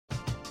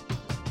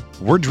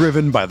We're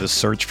driven by the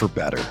search for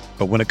better.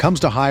 But when it comes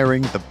to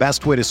hiring, the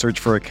best way to search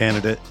for a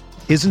candidate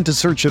isn't to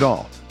search at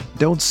all.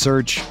 Don't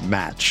search,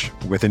 match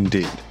with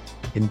Indeed.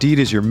 Indeed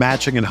is your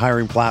matching and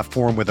hiring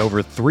platform with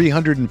over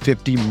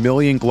 350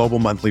 million global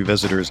monthly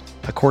visitors,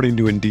 according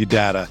to Indeed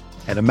data,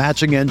 and a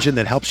matching engine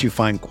that helps you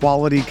find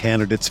quality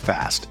candidates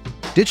fast.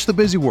 Ditch the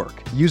busy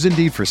work. Use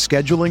Indeed for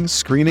scheduling,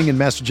 screening, and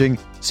messaging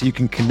so you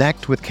can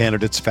connect with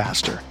candidates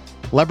faster.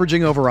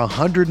 Leveraging over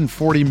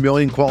 140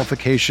 million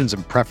qualifications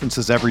and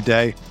preferences every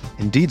day,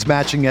 Indeed's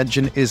matching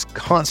engine is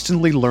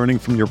constantly learning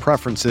from your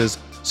preferences,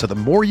 so the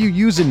more you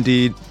use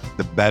Indeed,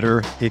 the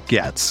better it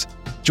gets.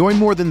 Join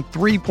more than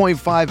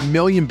 3.5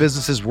 million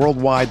businesses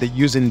worldwide that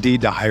use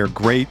Indeed to hire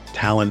great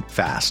talent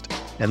fast.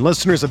 And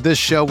listeners of this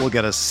show will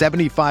get a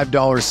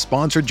 $75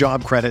 sponsored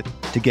job credit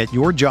to get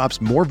your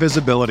jobs more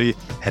visibility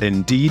at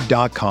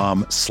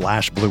Indeed.com/Blue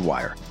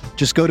Wire.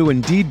 Just go to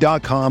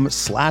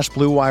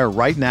Indeed.com/Blue Wire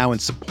right now and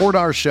support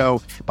our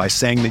show by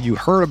saying that you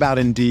heard about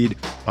Indeed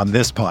on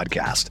this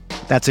podcast.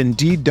 That's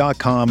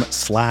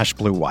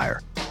Indeed.com/Blue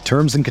Wire.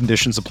 Terms and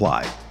conditions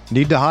apply.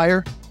 Need to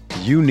hire?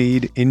 You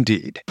need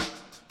Indeed.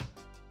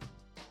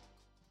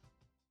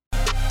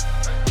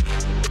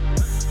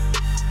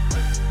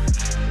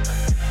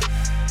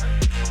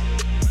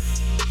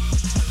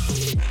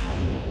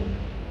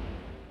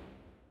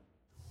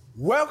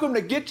 Welcome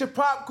to Get Your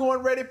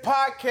Popcorn Ready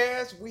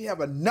podcast. We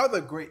have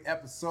another great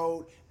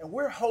episode, and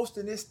we're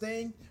hosting this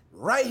thing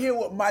right here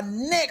with my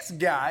next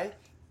guy.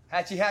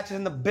 Hatchie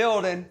in the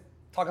building,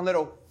 talking a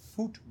little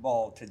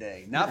football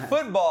today. Not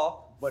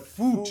football, but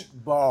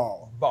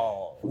Football.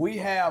 Ball. We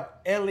have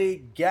LA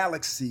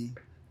Galaxy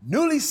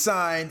newly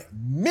signed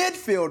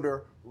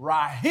midfielder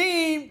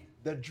Raheem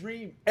 "The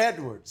Dream"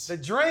 Edwards. The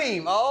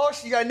Dream. Oh,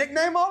 you got a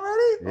nickname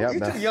already? Yep,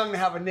 You're too young to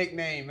have a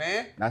nickname,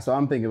 man. That's what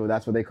I'm thinking of.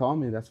 That's what they call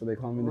me. That's what they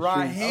call me in the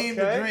streets. Raheem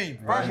Okay. "The Dream."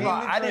 First of all,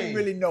 Raheem the I didn't Dream.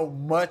 really know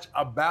much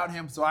about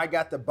him, so I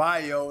got the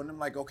bio, and I'm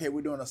like, okay,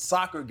 we're doing a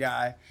soccer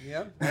guy.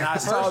 Yep. And I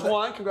saw First that.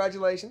 one,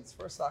 congratulations,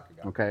 first soccer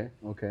guy.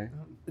 Okay.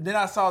 Then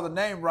I saw the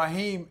name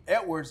Raheem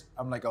Edwards.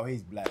 I'm like, oh,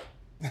 he's black.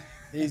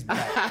 He's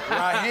black.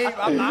 Raheem,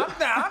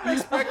 I'm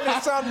expecting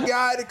some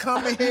guy to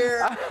come in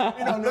here,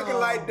 looking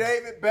like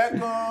David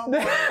Beckham,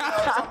 or,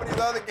 some of these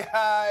other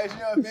guys, you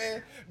know what I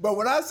mean? But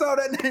when I saw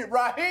that name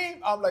Raheem,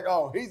 I'm like,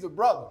 oh, he's a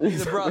brother.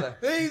 He's a brother.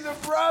 He's a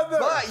brother.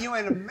 But you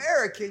ain't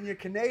American, you're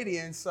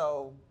Canadian,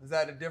 so is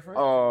that a difference?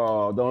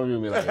 Oh, don't do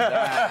me like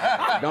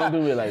that. Don't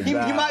do me like He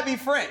that. might be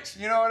French,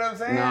 you know what I'm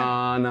saying?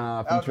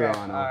 Nah, from Okay,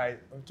 Toronto. all right.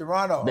 From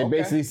Toronto. They okay.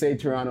 basically say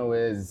Toronto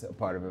is a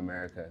part of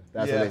America.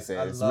 That's Yeah, what they say.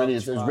 I It's love really,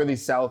 it's Toronto. really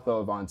south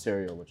of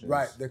Ontario, which is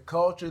Right, the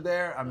culture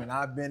there. I mean,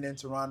 I've been in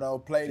Toronto,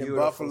 played Beautiful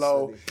in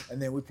Buffalo, city. and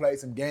then we played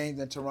some games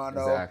in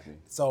Toronto. Exactly.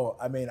 So,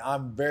 I mean,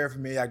 I'm very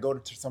familiar. I go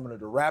to some of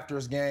the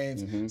Raptors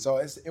games. Mm-hmm. So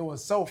it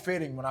was so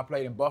fitting when I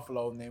played in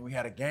Buffalo, and then we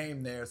had a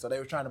game there. So they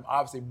were trying to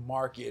obviously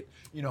market,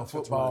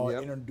 football,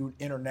 Toronto, yep. do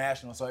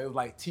international. So it was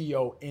like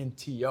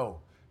TONTO,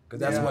 because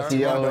that's Yeah, what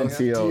Toronto is.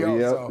 TO. Yep,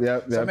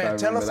 yep, So yep, man, I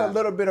tell us remember a that.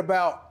 little bit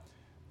about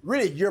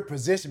really your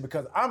position,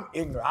 because I'm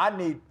ignorant.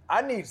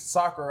 I need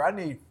soccer. I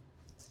need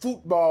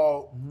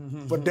football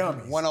for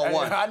dummies.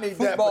 101. I need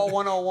Football that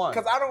 101.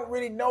 because I don't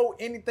really know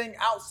anything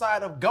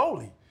outside of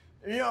goalie.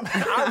 You know what I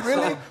mean?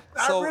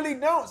 I really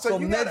don't. So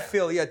you gotta-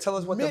 midfield, yeah. Tell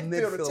us what the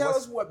midfield. Tell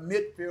us what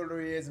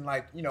midfielder is, and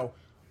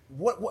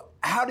what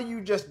how do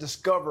you just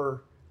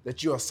discover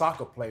that you're a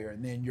soccer player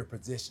and then your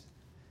position?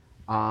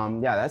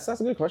 Yeah, that's a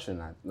good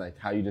question. Like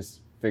how you just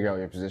figure out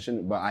your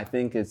position, but I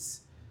think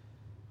it's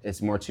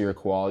more to your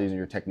qualities and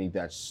your technique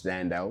that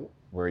stand out,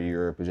 where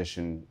your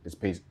position is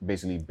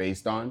basically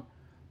based on.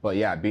 But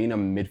yeah, being a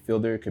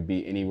midfielder could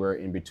be anywhere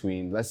in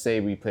between. Let's say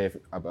we play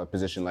a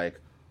position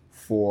like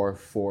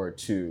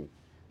 4-4-2.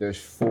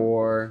 There's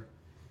 4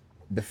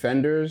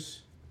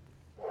 defenders,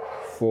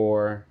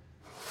 4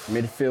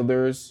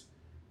 midfielders,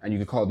 and you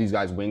could call these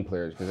guys wing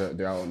players because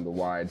they're out in the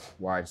wide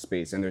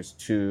space. And there's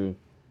 2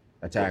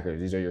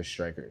 attackers. These are your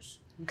strikers.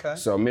 Okay.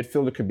 So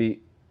midfielder could be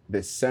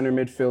the center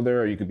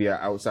midfielder, or you could be an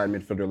outside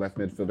midfielder, left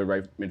midfielder,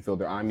 right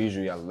midfielder. I'm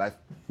usually a left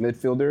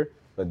midfielder,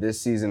 but this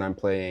season I'm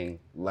playing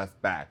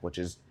left back, which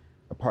is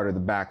a part of the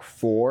back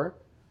 4,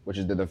 which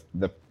is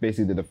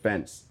basically the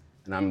defense.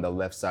 And I'm the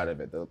left side of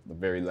it, the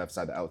very left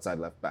side, the outside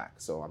left back.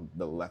 So I'm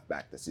the left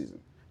back this season.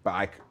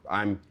 But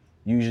I'm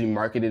usually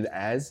marketed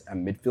as a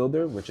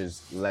midfielder, which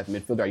is left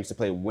midfielder. I used to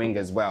play wing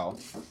as well,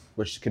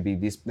 which could be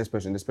this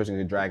person. This person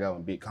could drag out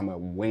and become a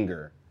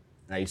winger.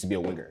 And I used to be a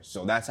winger.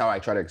 So that's how I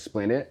try to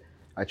explain it.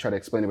 I try to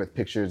explain it with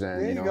pictures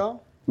and, There you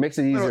go. makes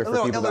it easier A for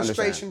little people to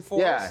illustration understand. for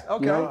Yeah, us.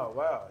 Okay. Oh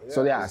wow!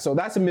 Yeah. So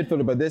that's a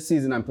midfielder, but this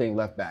season I'm playing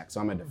left back,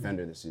 so I'm a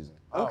defender this season.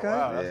 Oh, Okay.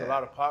 wow, that's a Yeah.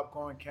 lot of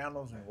popcorn,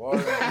 candles, and water.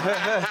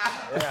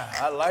 Yeah,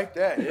 I like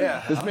that.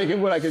 Yeah. Just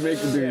making what I can make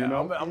it do, Yeah, you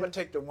know? I'm gonna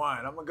take the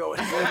wine. I'm gonna go with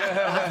the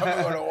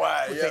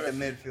wine. We'll Yeah. take the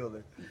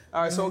midfielder.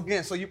 All right, so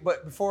again,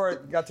 but before you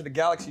got to the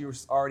Galaxy, you were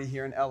already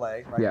here in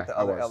LA, right? Yeah, with the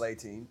I other was. LA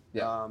team.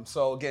 Yeah.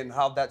 So again,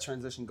 how'd that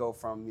transition go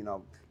from,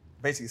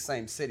 basically the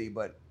same city,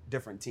 but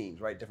different teams,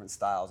 right? Different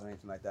styles and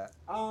anything like that?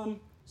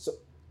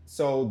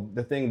 So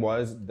the thing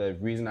was, the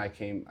reason I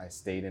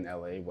stayed in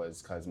LA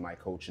was because my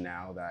coach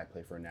now that I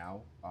play for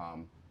now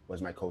was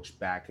my coach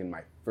back in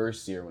my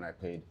first year when I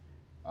played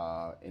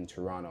in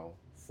Toronto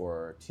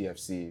for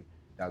TFC.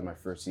 That was my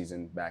first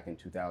season back in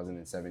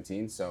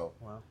 2017. So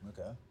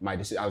Okay.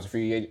 I was a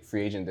free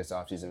agent this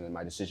offseason, and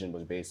my decision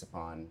was based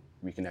upon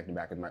reconnecting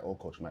back with my old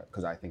coach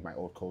because I think my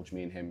old coach,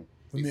 me and him,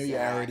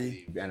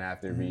 Familiarity. and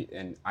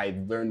and I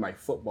learned my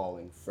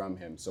footballing from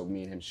him. So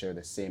me and him share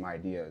the same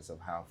ideas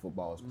of how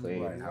football is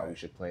played and how we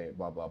should play it,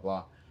 blah blah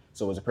blah.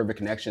 So it was a perfect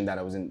connection that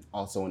I was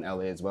also in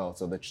LA as well.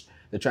 So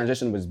the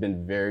transition has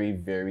been very,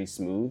 very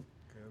smooth.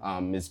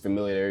 It's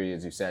familiarity,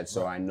 as you said,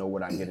 so I know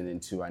what I'm getting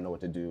into. I know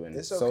what to do, and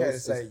It's okay so to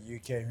say you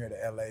came here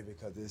to LA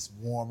because it's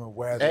warmer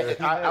weather.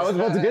 I was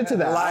about to get to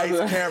that.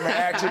 Lights, camera,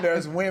 action.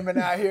 There's women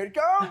out here.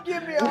 Go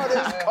give me all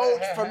this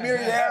coach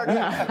familiarity,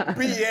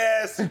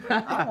 BS.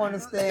 I want to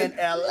stay in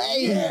LA.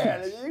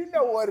 Yeah, you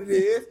know what it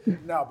is.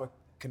 No, but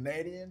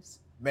Canadians,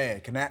 man,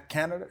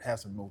 Canada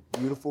has some most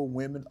beautiful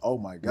women. Oh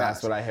my God.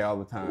 That's what I hear all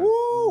the time.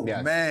 Woo,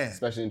 Yes, man.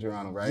 especially in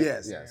Toronto, right?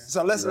 Yes.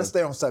 So let's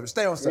stay on subject.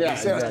 Stay on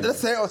subject. Yeah, exactly. Let's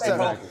stay on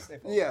subject. focused.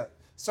 Yeah.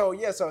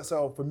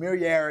 So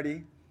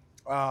familiarity.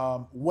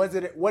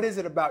 What is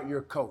it about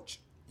your coach?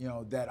 You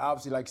know, that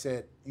obviously, like I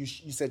said, you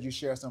said you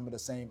share some of the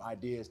same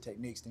ideas,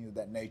 techniques, things of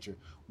that nature.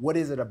 What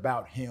is it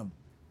about him,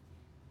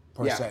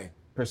 per se?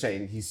 Per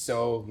se, he's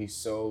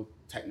so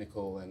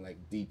technical and like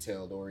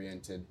detailed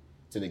oriented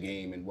to the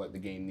game and what the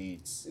game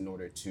needs in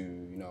order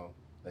to,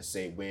 let's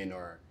say win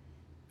or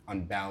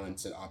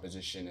unbalance an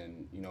opposition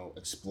and,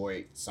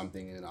 exploit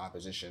something in an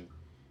opposition.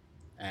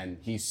 And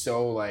he's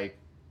so like,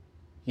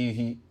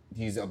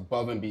 he's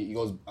above and he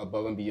goes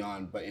above and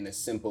beyond, but in a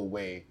simple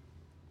way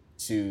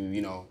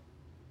to,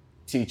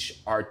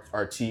 teach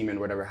our team and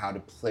whatever how to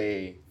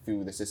play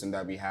through the system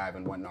that we have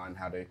and whatnot and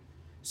how to.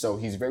 So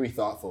he's very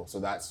thoughtful.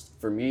 So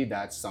for me,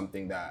 that's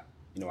something that,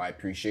 I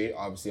appreciate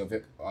obviously of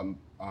it,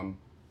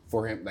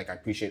 for him. Like I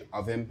appreciate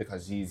of him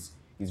because he's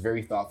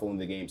very thoughtful in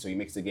the game. So he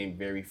makes the game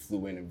very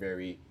fluent and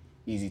very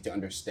easy to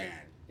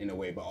understand in a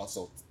way, but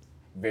also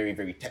very,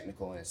 very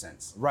technical in a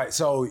sense. Right.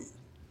 So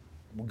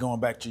we're going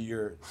back to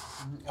your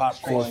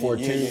popcorn.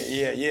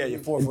 4-4-2. Yeah, your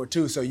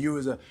 4-4-2. So you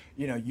was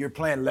you're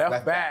playing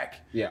left back.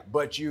 Yeah.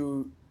 But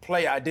you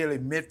play ideally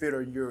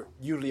midfielder. You're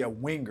usually a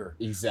winger.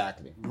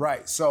 Exactly.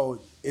 Right.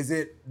 So is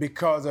it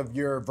because of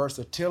your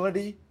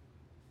versatility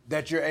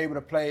that you're able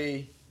to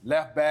play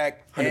left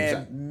back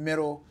 100%. and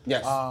middle?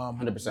 Yes,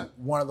 100%.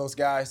 One of those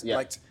guys. Yeah.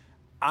 Like,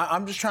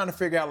 I'm just trying to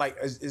figure out, like,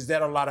 is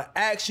that a lot of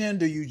action?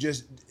 Do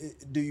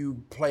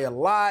you play a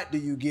lot? Do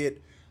you get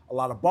a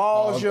lot of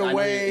balls your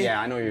way?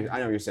 I know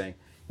what you're saying.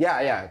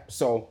 Yeah.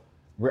 So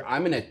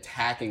I'm an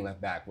attacking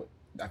left back.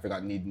 I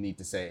forgot need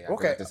to say.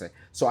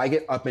 So I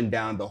get up and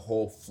down the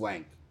whole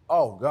flank.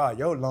 Oh God,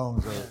 your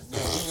lungs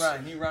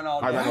are. You run all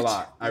day.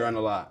 I run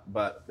a lot,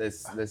 but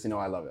this I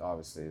love it.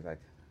 Obviously, like.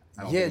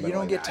 You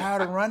don't get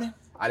tired of running.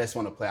 I just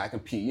want to play. I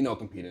compete.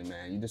 Competing,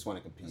 man. You just want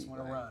to compete. Just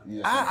want to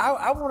run.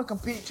 I want to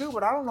compete too,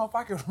 but I don't know if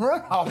I can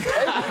run all day.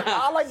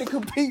 I like to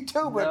compete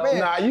too, but man.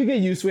 Nah, you get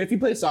used to it. If you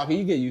play soccer,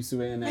 you get used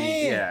to it, and then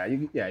Man.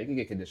 you can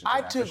get conditioned. I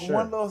to that, took for sure.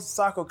 one little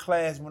soccer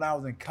class when I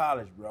was in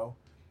college, bro.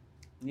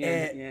 You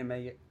ain't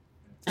make it.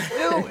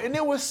 Dude, and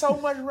it was so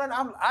much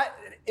running.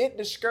 It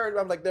discouraged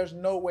me. I'm like, there's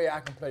no way I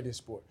can play this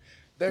sport.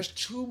 There's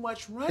too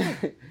much running.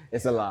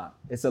 It's a lot.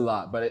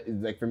 But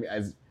it's like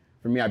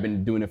for me, I've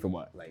been doing it for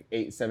what, like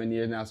 8-7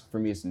 years now. So for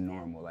me, it's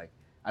normal. Like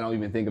I don't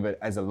even think of it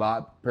as a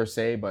lot per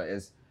se, but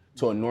as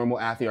to a normal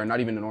athlete, or not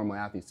even a normal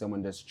athlete,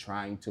 someone just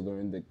trying to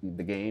learn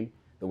the game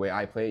the way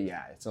I play.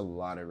 Yeah, it's a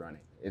lot of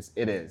running. It's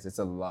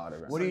a lot of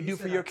running. What do you do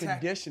for your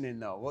conditioning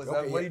though? What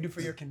do you do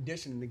for your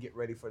conditioning to get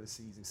ready for the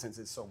season since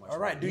it's so much? All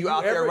right, running? do you you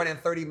out there ever- running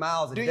 30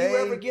 miles a day? Do you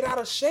ever get out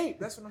of shape?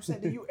 That's what I'm saying.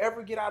 Do you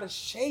ever get out of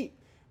shape?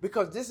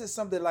 Because this is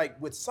something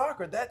like with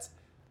soccer, that's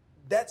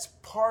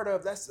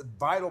a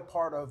vital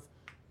part of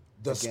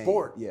the game.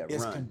 sport. Yeah,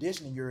 is run.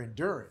 conditioning your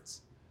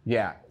endurance.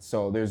 Yeah,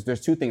 so there's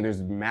two things. There's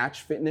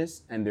match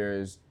fitness and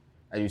there's,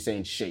 as you're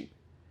saying, shape.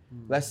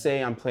 Let's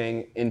say I'm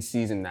playing in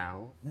season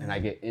now and I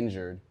get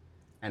injured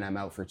and I'm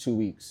out for 2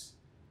 weeks.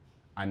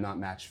 I'm not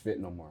match fit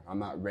no more. I'm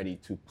not ready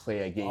to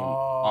play a game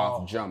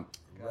off jump.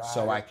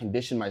 So I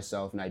condition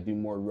myself and I do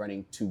more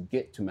running to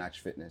get to match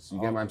fitness.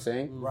 You get what I'm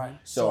saying? Right.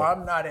 So- So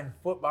I'm not in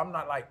football. I'm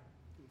not like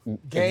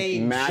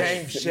game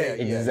shape.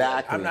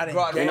 Exactly. I'm not in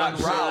Go out there game and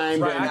shape. run,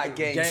 Right, not not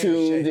game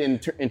tuned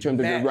shape. in terms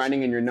of your Match.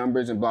 running and your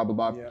numbers and blah, blah,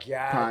 blah.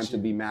 Got Time you. to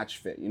be match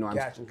fit. You know what I'm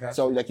Got you, saying? got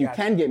So you, like you got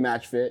can get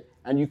match fit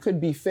and you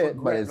could be fit,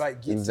 but Progress, it's like,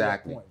 get to that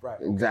exactly. point. Right,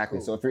 okay, Exactly.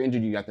 cool. So if you're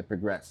injured, you have to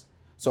progress.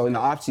 So in the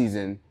off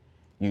season,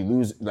 you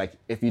lose, like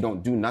if you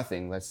don't do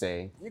nothing, let's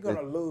say. You're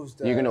gonna lose.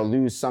 You're gonna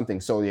lose something.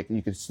 So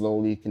you could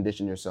slowly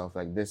condition yourself.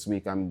 Like this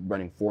week, I'm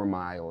running 4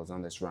 miles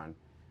on this run,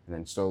 and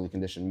then slowly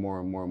condition more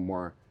and more and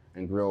more,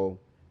 and grow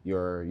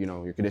your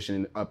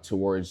conditioning up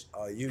towards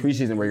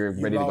preseason where you're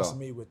ready to go. You lost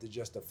me with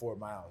just the 4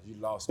 miles. You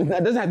lost me.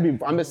 That doesn't have to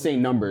be. I'm just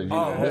saying numbers.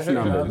 That's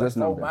numbers. That's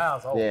 4 numbers.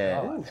 miles. Oh,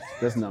 yeah, God.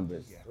 that's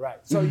numbers. Right.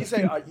 So you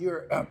say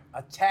you're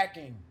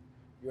attacking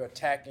You're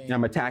attacking.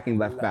 I'm attacking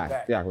left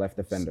back. Yeah, left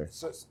defender.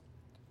 So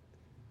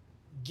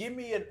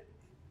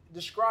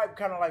describe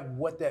kind of like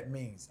what that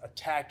means,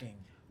 attacking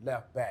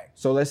left back.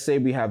 So let's say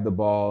we have the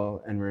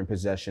ball and we're in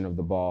possession of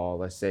the ball.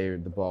 Let's say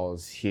the ball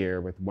is here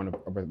with one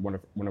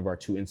of our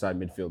two inside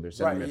midfielders,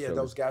 center Right, yeah, midfielders.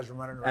 those guys are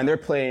running around. And they're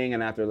playing,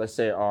 and after, let's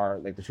say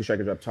the two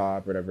strikers are up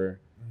top, whatever.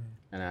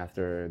 And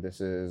after this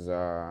is,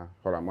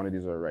 hold on, one of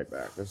these are right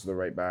back. This is the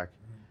right back,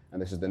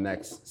 and this is the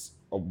next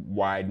a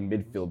wide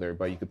midfielder,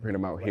 but you could print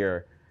them out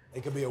here.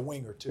 It could be a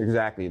winger too.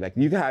 Exactly. Like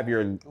you can have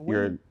your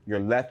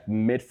left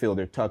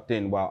midfielder tucked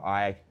in while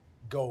I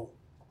Go.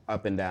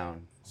 up and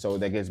down. So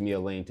that gives me a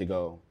lane to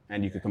go.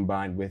 And you could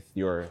combine with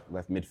your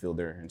left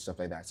midfielder and stuff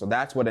like that. So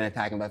that's what an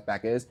attacking left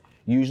back is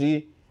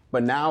usually.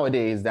 But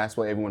nowadays, that's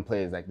what everyone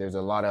plays. Like there's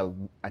a lot of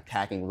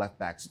attacking left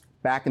backs.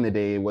 Back in the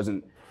day, it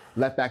wasn't,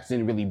 left backs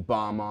didn't really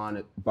bomb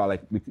on, but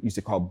like we used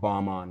to call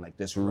bomb on, like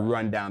just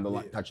run down the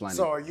touchline.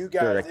 So are you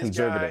They're, guys like, this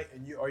conservative. guy,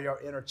 and are y'all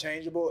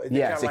interchangeable? Is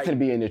Yes, kinda it can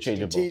be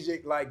interchangeable.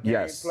 Strategic, like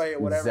Yes, gameplay or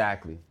whatever?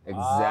 exactly.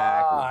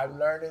 I'm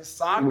learning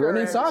soccer. We're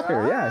learning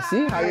soccer, yeah.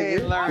 See how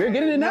you're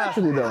getting it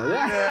naturally though.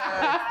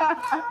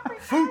 Yeah.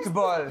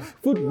 Football.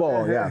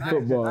 Football, yeah.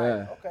 Football,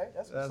 yeah. Okay, that's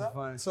what's That's up.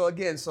 funny. So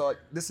again,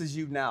 this is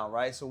you now,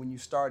 right? So when you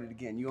started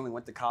again, you only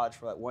went to college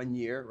for like 1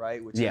 year,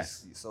 right? Which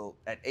Yes. is so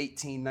at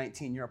 18,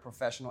 19, you're a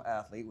professional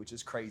athlete, which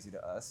is crazy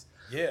to us.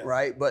 Yeah.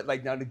 Right? But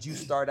like now did you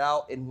start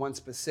out in one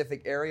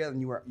specific area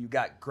and you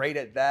got great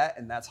at that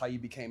and that's how you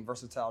became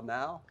versatile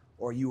now?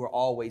 Or you were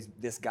always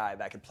this guy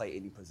that could play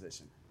any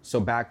position? So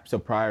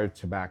prior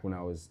to back when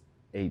I was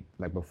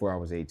before I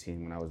was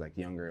 18, when I was like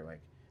younger,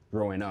 like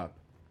growing up,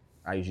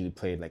 I usually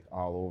played like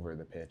all over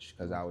the pitch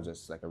because I was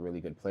just like a really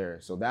good player.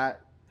 So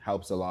that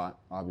helps a lot,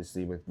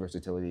 obviously, with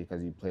versatility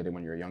because you played it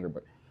when you were younger.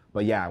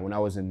 But yeah, when I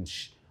was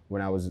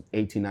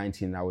 18,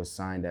 19, I was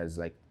signed as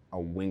like a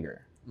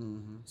winger.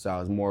 So I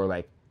was more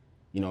like,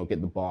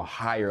 get the ball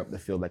higher up the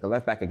field. Like a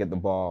left back could get the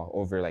ball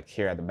over like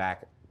here at the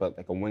back, but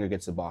like a winger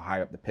gets the ball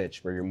higher up the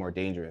pitch where you're more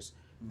dangerous.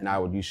 And I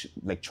would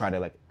try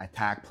to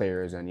attack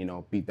players and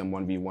beat them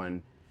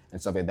 1v1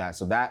 and stuff like that.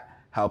 So that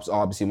helps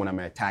obviously when I'm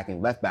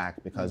attacking left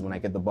back because when I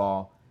get the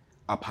ball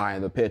up high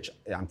on the pitch,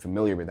 I'm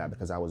familiar with that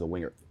because I was a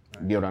winger.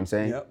 You know what I'm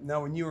saying? Yep.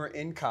 Now, when you were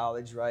in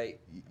college, right,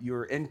 you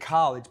were in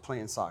college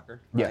playing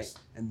soccer, right? Yes.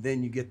 And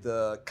then you get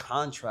the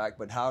contract,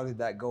 but how did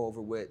that go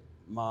over with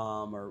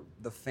mom or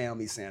the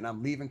family saying,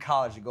 I'm leaving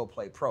college to go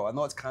play pro? I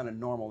know it's kind of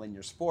normal in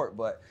your sport,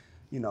 but,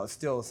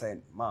 still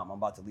saying, Mom, I'm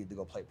about to leave to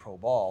go play pro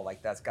ball,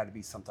 like that's got to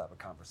be some type of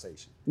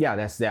conversation. Yeah,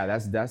 that's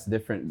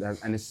different.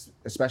 And it's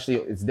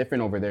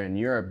different over there in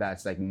Europe.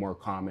 That's like more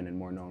common and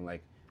more known.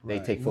 Like they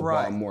take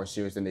football more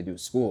serious than they do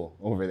school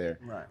over there.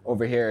 Right.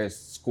 Over here is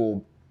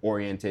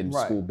school-oriented,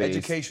 school-based.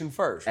 Education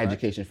first, right?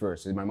 Education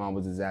first. And my mom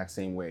was the exact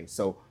same way.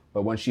 So,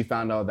 but when she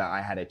found out that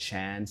I had a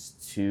chance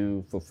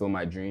to fulfill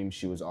my dream,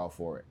 she was all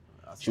for it.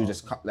 She was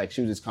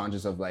just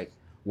conscious of like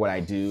what I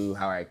do,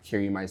 how I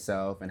carry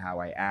myself, and how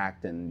I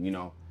act, and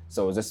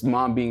So it was just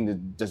mom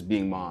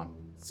being mom.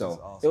 So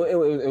awesome.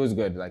 it was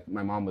good. Like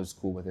my mom was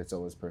cool with it, so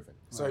it was perfect.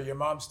 So your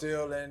mom's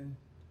still in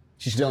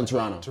She's still in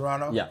Toronto.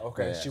 Toronto? Yeah.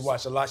 Okay. Yeah, She yeah.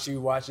 watched a lot. She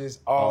watches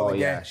all the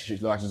yeah. games. She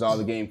watches all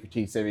the game,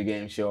 critiques every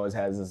game. She always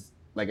has this,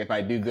 like if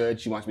I do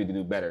good, she wants me to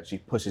do better. She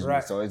pushes me.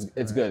 Right. So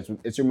it's good.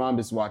 It's your mom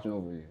just watching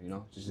over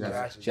you,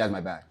 She has my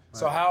back.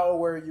 So how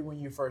old were you when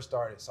you first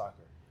started soccer?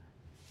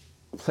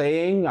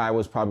 Playing, I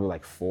was probably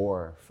like 4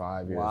 or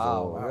 5 years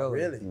old. Wow,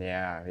 really?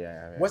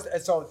 Yeah.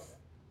 So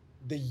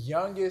the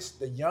youngest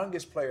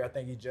player I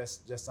think he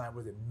just signed,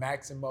 was it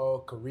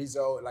Maximo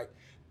Carrizo? Like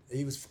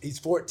he's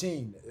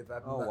 14.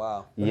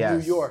 Wow. From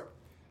Yes. New York.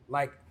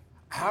 Like,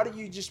 how do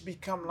you just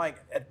become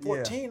like at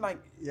 14? Yeah. Like,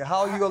 Yeah, how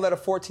are you gonna let a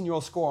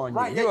 14-year-old score on you?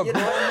 right? You're a yeah,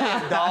 grown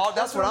man, dog.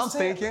 That's what I'm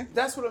saying. thinking.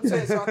 That's what I'm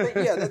saying. So I think,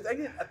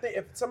 I think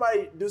if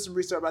somebody do some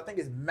research, I think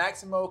it's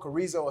Maximo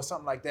Carrizo or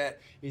something like that.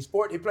 He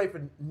played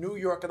for New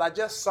York, because I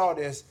just saw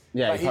this.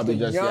 Yeah, like, he probably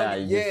just- yeah,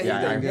 he just- he's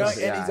yeah, the I young, guess,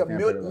 and yeah, he's I a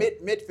can't put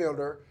it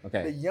midfielder.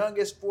 Okay. The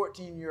youngest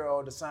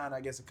 14-year-old to sign,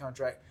 I guess, a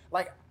contract.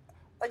 Like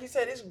you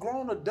said, it's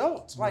grown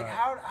adults. Like,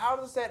 how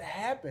does that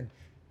happen?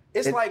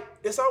 It's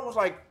almost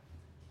like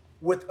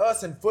with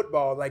us in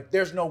football, like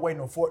there's no way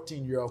no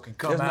 14-year-old can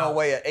come out. There's no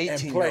way an and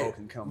 18-year-old play.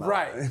 can come out.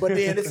 Right. But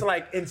then it's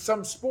like in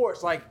some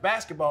sports, like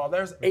basketball,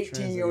 there's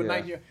 18-year-old, yeah.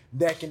 19-year-old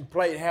that can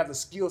play, have the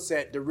skill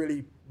set to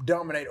really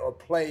dominate or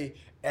play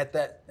at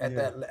that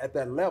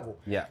level.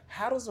 Yeah.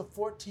 How does a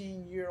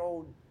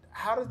 14-year-old?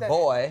 How does that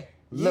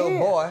Little Yeah.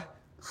 boy.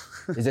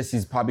 It's just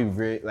he's probably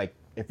very like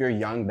if you're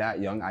that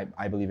young,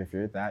 I believe if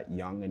you're that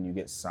young and you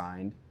get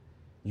signed,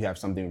 you have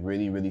something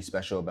really, really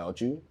special about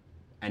you,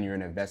 and you're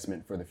an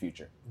investment for the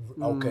future.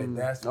 Okay,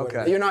 that's what Okay.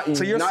 it is. You're not.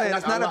 So you're saying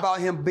it's I'm not about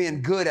him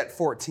being good at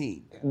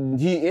 14.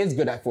 He is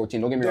good at 14.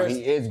 Don't get me wrong. There's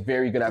He is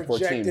very good at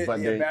 14. Projected, But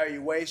the they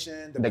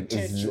evaluation, the like,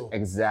 potential.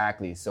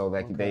 exactly. So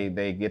like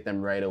they get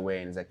them right away,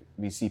 and it's like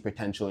we see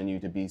potential in you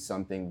to be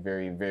something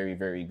very, very,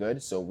 very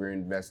good. So we're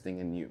investing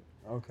in you.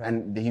 Okay.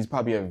 And he's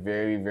probably a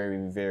very, very,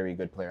 very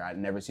good player. I'd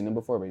never seen him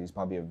before, but he's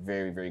probably a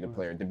very, very good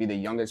player. To be the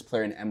youngest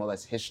player in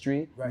MLS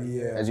history, Right,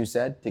 yeah. as you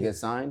said, to get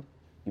signed,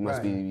 He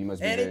must be.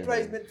 And he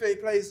plays midfield. He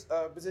plays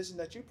position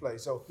that you play.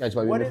 So Yeah, he's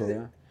probably what midfield, is it?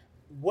 yeah.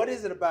 What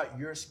is it about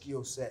your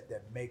skill set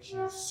that makes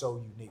you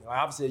so unique? Like,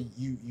 obviously,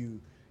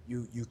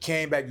 you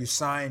came back, you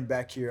signed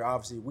back here.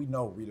 Obviously, we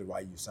know really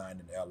why you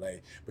signed in LA.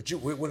 But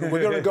we're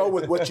going to go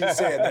with what you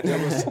said, that there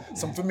was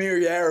some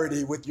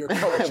familiarity with your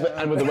coach.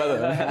 And with the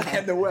weather.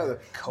 And the weather.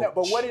 No,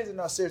 but what is it,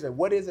 no, seriously,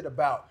 what is it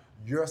about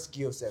your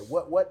skill set?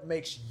 What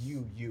makes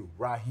you,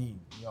 Raheem,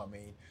 you know what I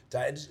mean?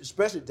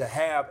 Especially to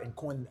have and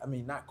coin,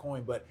 not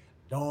coin, but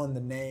don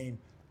the name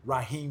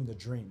Raheem the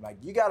Dream. Like,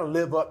 you got to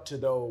live up to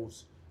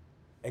those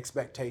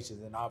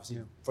expectations, and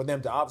obviously for them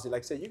to obviously,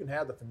 like I said, you can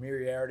have the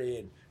familiarity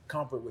and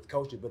comfort with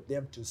coaches, but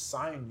them to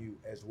sign you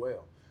as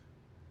well.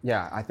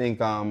 Yeah, I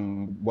think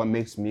what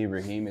makes me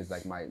Raheem is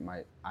like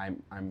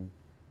I'm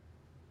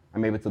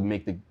able to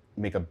make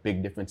a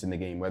big difference in the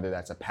game, whether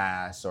that's a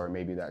pass or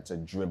maybe that's a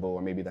dribble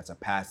or maybe that's a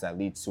pass that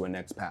leads to a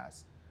next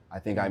pass. I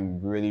think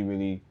I'm really,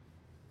 really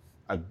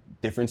a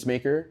difference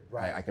maker.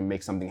 Right. I can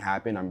make something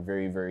happen. I'm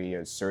very, very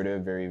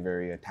assertive, very,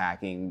 very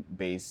attacking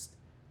based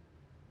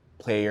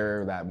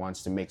player that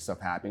wants to make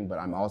stuff happen, but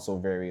I'm also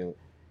very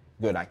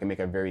good. I can make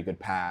a very good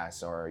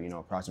pass or,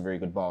 cross a very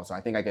good ball. So I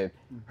think I could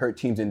hurt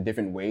teams in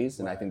different ways,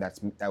 and I think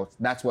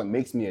that's what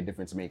makes me a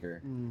difference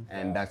maker,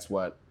 and that's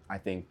what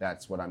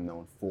I'm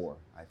known for.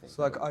 I think.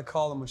 So I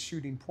call him a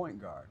shooting point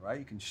guard, right?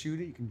 You can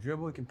shoot it, you can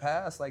dribble, you can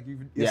pass.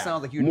 It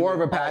sounds like you're more of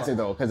a passer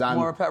though, because I'm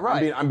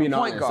being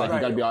honest. Guard, like,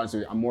 you gotta be honest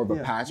with you. I'm more of a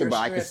passer, but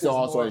I can still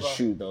also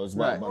shoot though as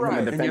well. Right. But from a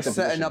And you're defensive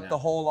setting position, up the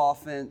whole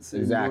offense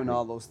and doing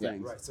all those Yeah.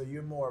 things. Right, so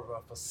you're more of a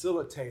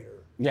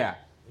facilitator. Yeah.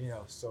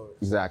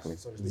 Exactly.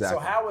 Exactly. So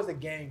how has the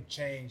game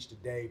changed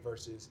today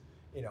versus,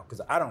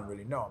 because I don't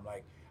really know. I'm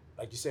like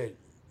you said,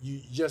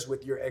 you just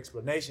with your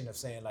explanation of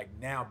saying like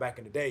now back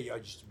in the day, y'all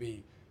used to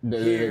be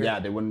here,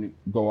 they wouldn't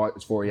go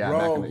out for rogue,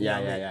 back in the, you know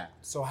what I mean? yeah.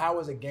 So how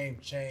has the game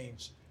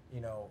changed,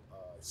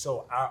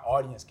 so our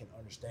audience can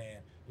understand,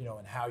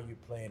 and how you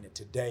playing it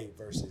today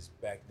versus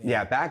back then?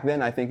 Yeah, back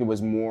then I think it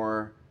was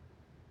more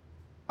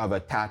of a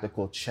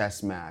tactical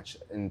chess match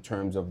in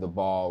terms of the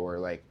ball, where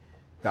like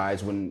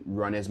guys wouldn't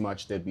run as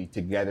much. They'd be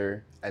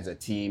together as a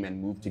team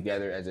and move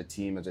together as a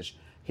team.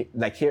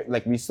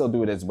 Like we still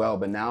do it as well,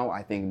 but now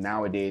I think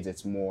nowadays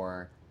it's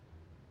more.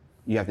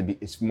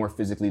 It's more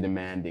physically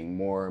demanding,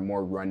 more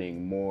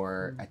running,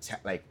 more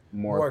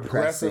more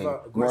pressing,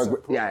 aggressive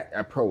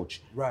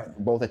approach. Right.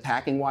 Both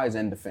attacking wise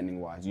and defending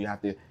wise. You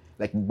have to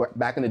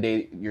back in the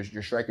day, your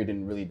striker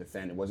didn't really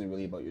defend. It wasn't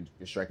really about your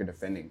striker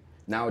defending.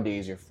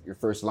 Nowadays, your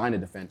first line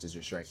of defense is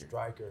your striker.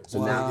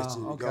 So now you get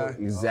to go.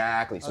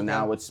 Exactly. So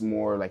now it's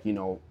more like,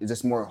 it's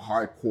just more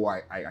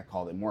hardcore. I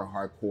call it more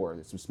hardcore.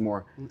 It's just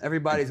more.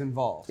 Everybody's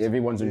involved.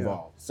 Everyone's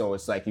involved. So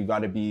it's like you got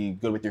to be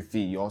good with your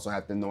feet. You also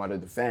have to know how to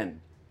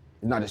defend.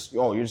 It's not just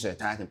you're just an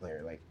attacking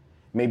player. Like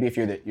maybe if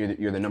you're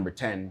the number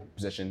 10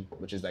 position,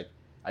 which is like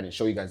I didn't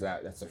show you guys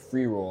that's a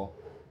free role.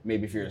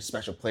 Maybe if you're a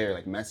special player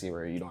like Messi,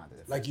 where you don't have to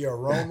defend. Like you're a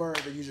roamer,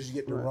 that you just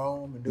get to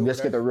roam and do. You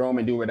just get to roam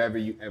and do whatever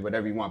you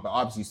want, but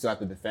obviously you still have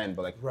to defend.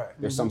 But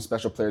there's some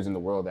special players in the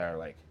world that are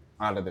like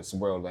out of this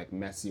world, like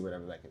Messi,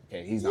 whatever. Like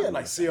he's not. Yeah,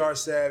 like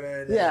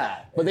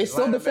CR7. But they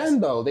still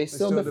defend though. They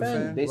still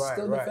defend. They Right,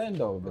 still right. defend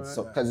though. But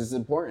because it's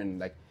important.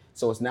 Like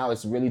so,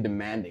 it's really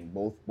demanding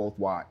both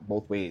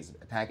ways,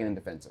 attacking and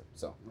defensive.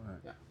 So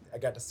yeah. I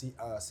got to see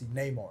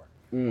Neymar.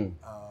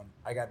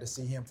 I got to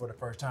see him for the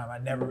first time. I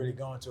never really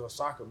gone to a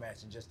soccer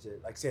match and just to,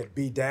 like I said,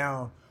 be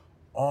down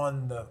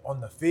on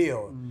the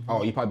field.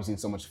 Oh, you probably seen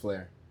so much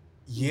flair.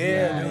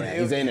 Yeah,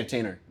 dude, He's an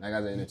entertainer. That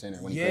guy's an entertainer.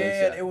 When he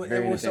plays,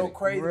 it was so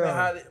crazy.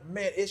 Really?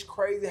 Man, it's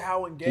crazy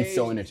how engaged. He's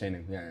so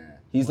entertaining. Yeah.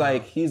 He's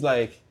like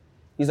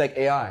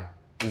AI.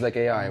 He's like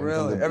AI.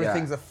 Really?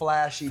 Everything's a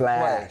flashy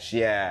flash. play.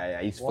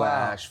 Yeah. He's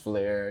flash,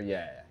 flair.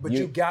 Yeah. But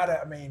you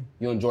gotta,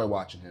 you'll enjoy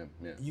watching him.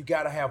 Yeah. you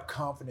gotta have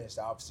confidence,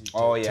 obviously,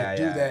 to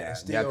do that and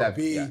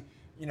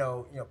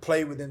still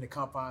play within the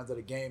confines of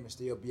the game and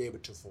still be able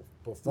to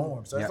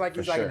perform. So it's like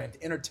he's like an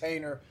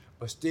entertainer,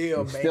 but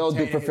still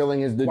fulfilling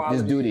his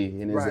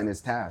duty and Right.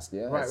 his task.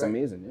 Yeah, Right, that's right.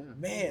 amazing. Yeah.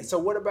 Man, so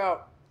what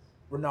about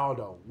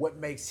Ronaldo? What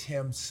makes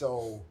him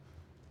so?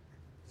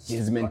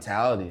 His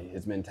mentality.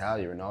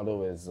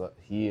 Ronaldo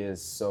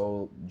is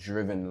so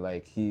driven.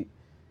 Like he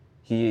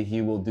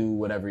will do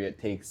whatever it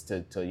takes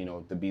to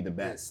be the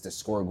best, to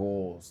score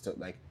goals, to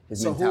like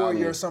his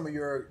mentality. Who are some of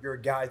your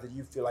guys that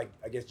you feel like,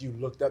 I guess, you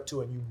looked up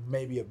to and you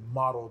maybe have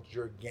modeled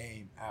your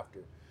game after?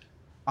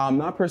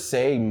 Not per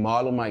se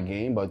model my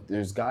game, but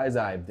there's guys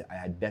I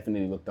had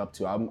definitely looked up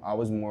to. I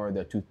was more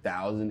the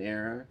 2000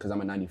 era because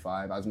I'm a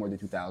 95. I was more the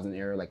 2000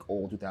 era, like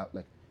old 2000,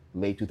 like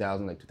late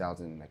 2000, like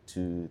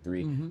 2002,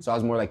 3. So I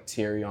was more like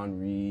Thierry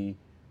Henry,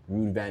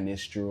 Ruud van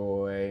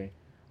Nistelrooy,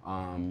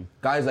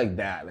 guys like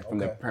that, like from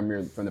the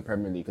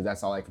Premier League, because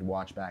that's all I could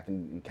watch back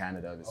in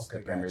Canada, the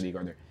Premier League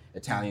or the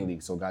Italian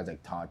league. So guys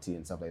like Totti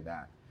and stuff like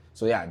that.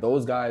 So yeah,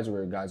 those guys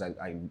were guys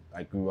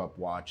I grew up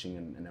watching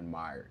and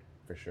admired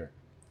for sure.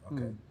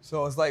 Okay.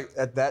 So it's like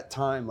at that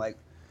time, like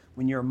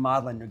when you're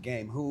modeling your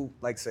game, who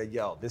said,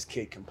 yo, this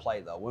kid can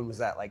play though? When was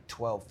that, like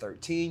 12,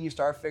 13? You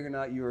started figuring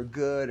out you were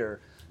good,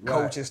 or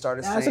coaches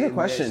started saying That's a good this?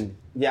 question.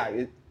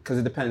 Yeah, because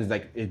it depends.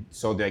 Like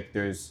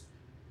there's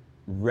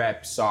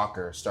rep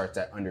soccer starts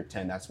at under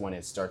 10. That's when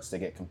it starts to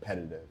get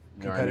competitive.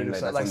 You know what I mean?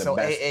 Competitive, That's like when the so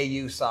best-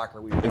 AAU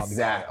soccer. We would probably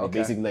Exactly. call it. Okay.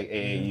 Basically like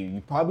AAU.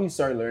 You probably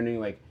start learning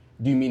like.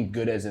 Do you mean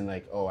good as in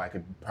like, oh, I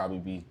could probably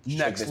be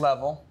Next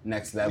level.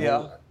 Next level.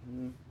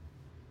 Yeah.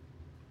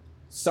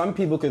 Some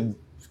people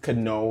could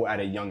know at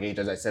a young age,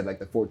 as I said, like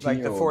the 14 Like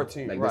year the old,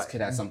 14, like right. this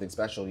kid has something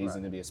special. He's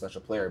going to be a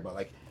special player. But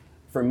like,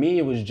 for me,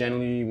 it was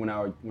generally when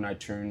I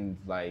turned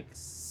like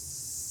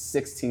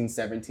 16,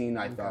 17,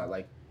 I thought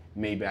like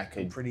maybe I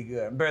could. Pretty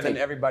good. Better than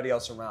everybody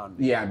else around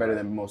me. Yeah, better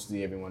than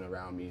mostly everyone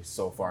around me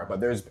so far. But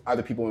there's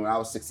other people when I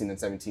was 16 and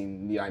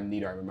 17. I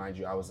remind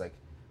you, I was like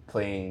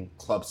playing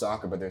club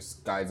soccer, but there's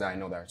guys that I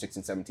know that are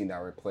 16, 17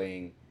 that were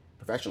playing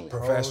professionally.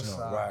 Professional,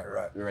 soccer.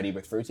 right. Already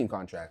with 13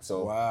 contracts.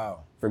 So Wow.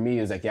 for me,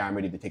 it was like, yeah, I'm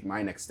ready to take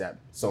my next step.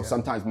 So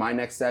sometimes my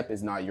next step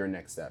is not your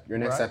next step. Your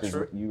next Right, step is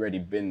true. you already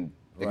been,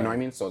 you know Right. what I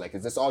mean? So like,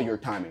 it's just all your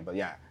timing. But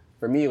yeah,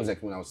 for me, it was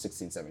like when I was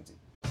 16, 17.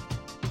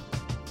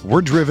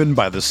 We're driven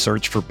by the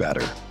search for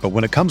better. But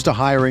when it comes to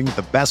hiring,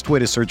 the best way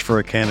to search for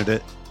a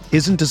candidate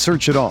isn't to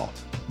search at all.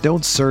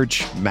 Don't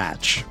search,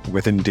 match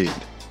with Indeed.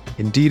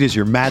 Indeed is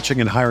your matching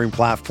and hiring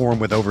platform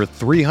with over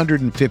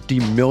 350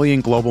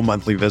 million global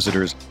monthly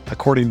visitors,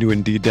 according to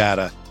Indeed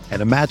data,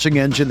 and a matching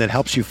engine that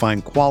helps you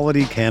find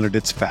quality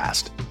candidates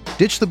fast.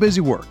 Ditch the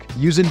busy work.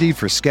 Use Indeed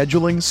for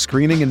scheduling,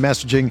 screening, and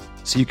messaging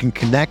so you can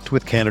connect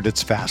with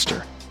candidates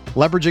faster.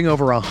 Leveraging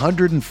over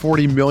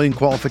 140 million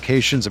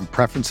qualifications and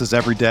preferences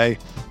every day,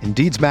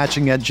 Indeed's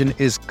matching engine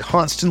is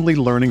constantly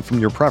learning from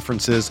your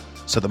preferences,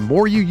 so the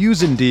more you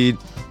use Indeed,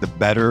 the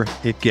better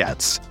it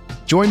gets.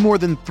 Join more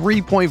than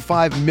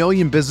 3.5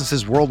 million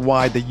businesses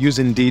worldwide that use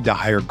Indeed to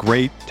hire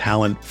great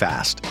talent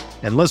fast.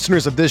 And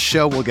listeners of this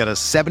show will get a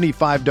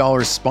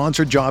 $75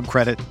 sponsored job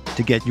credit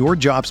to get your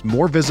jobs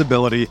more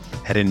visibility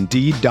at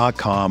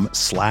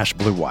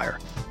Indeed.com/Blue Wire.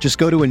 Just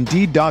go to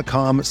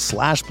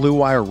Indeed.com/Blue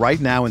Wire right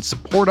now and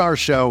support our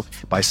show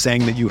by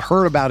saying that you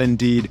heard about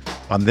Indeed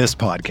on this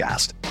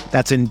podcast.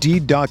 That's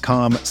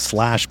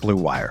Indeed.com/Blue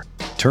Wire.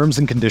 Terms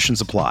and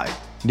conditions apply.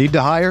 Need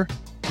to hire?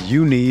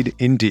 You need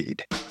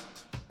Indeed.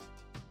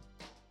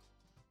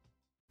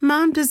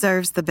 Mom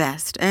deserves the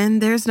best, and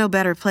there's no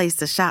better place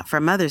to shop for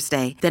Mother's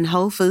Day than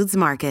Whole Foods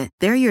Market.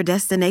 They're your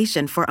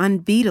destination for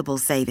unbeatable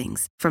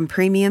savings, from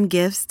premium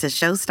gifts to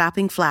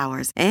show-stopping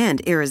flowers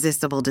and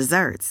irresistible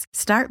desserts.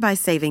 Start by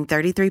saving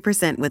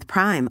 33% with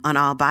Prime on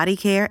all body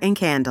care and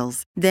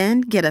candles.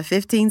 Then get a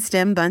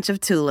 15-stem bunch of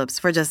tulips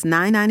for just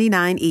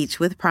 $9.99 each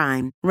with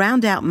Prime.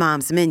 Round out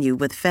Mom's menu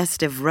with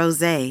festive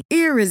rosé,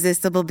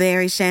 irresistible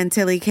berry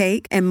chantilly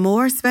cake, and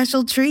more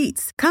special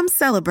treats. Come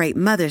celebrate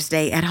Mother's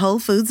Day at Whole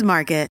Foods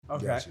Market.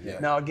 Okay. Gotcha, yeah.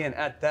 Now again,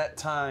 at that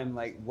time,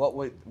 like,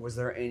 was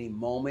there any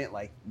moment,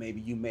 like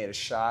maybe you made a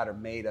shot or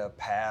made a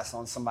pass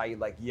on somebody,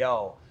 like,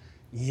 yo,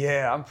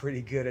 yeah, I'm pretty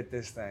good at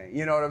this thing.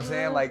 You know what I'm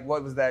saying? Like,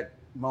 what was that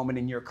moment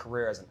in your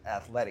career as an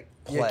athletic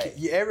play?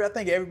 I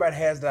think everybody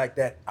has like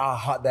that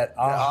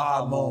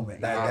aha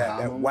moment,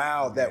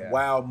 that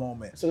wow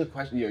moment. That's a good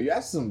question. Yo, you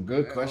asked some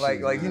good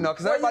questions. Like you know,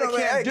 because Well, everybody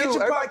can't do. get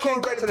your Everybody popcorn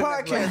can't get ready to to the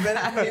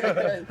podcast,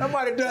 man.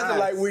 Nobody does it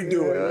like we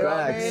do it. You know what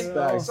I mean?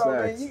 Facts, So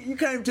man, facts. you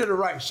came to the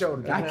right show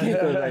today. I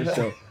can't go to that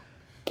show.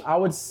 I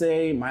would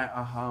say my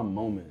aha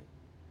moment.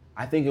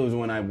 I think it was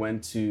when I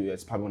went to,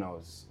 it's probably when I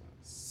was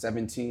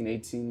 17,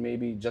 18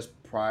 maybe,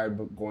 just prior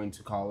to going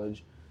to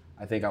college.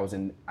 I think I was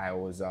in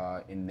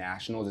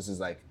nationals. This is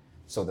like,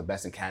 so the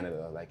best in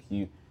Canada.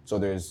 So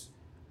there's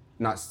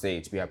not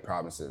states, we have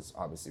provinces,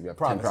 obviously. We have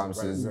 10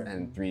 provinces right.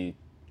 and 3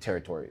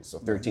 territories. So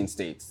 13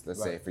 states,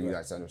 let's say, Right, for you right.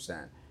 guys to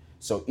understand.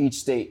 So each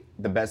state,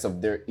 the best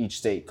of each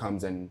state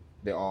comes and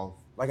they all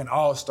Like an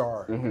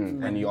all-star.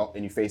 and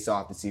you face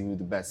off to see who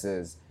the best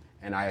is.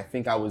 And I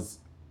think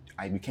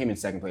I became in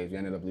second place. We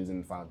ended up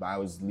losing the finals, but I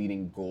was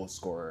leading goal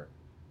scorer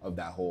of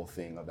that whole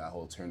thing, of that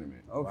whole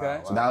tournament. Okay.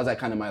 So that was like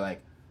kind of my like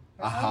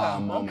aha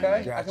moment.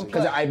 okay. I can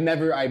Because I've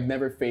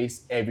never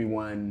faced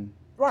everyone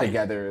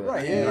together.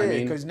 Right, you know what I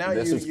mean? Because now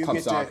this was you club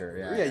get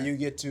soccer. to, you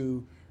get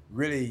to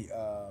really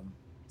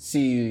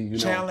See, you know,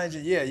 challenge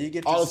it. Yeah, you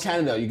get all to of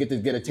Canada. You get to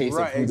get a taste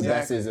Right, of who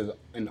exactly. the best is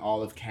in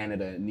all of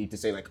Canada. And need to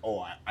say like,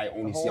 oh, I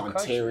only see whole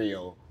country.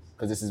 Ontario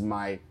because this is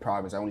my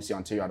province. I only see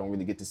Ontario. I don't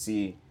really get to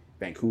see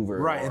Vancouver.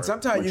 Right, or and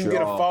sometimes you can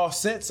get a Montreal. false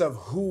sense of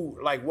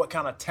what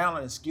kind of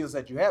talent and skills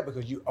that you have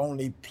because you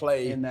only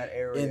play In that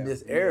area. in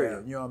this area.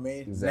 Yeah. You know what I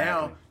mean? Exactly.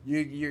 Now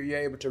you're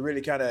able to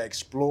really kind of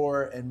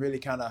explore and really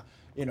kind of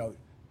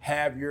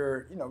have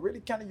your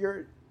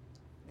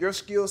your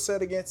skill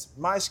set against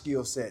my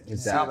skill set.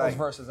 Exactly. Apples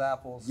versus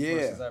apples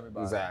versus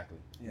everybody. Exactly.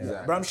 Yeah.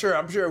 Exactly. But I'm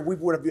sure if we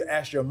would have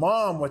asked your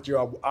mom what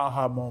your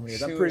aha moment is.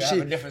 She I'm would pretty have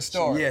sure a different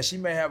story. Yeah, she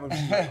may have a.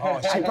 She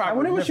I probably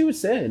wonder what she would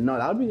say. No,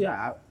 that would be.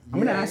 I'm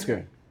gonna Yeah. ask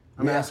her.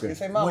 I'm gonna ask her. You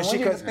say, Mom, When when she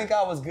did you could- think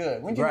I was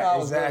good? When did you Right, know I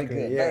was exactly,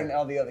 really good? yeah. Better than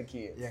all the other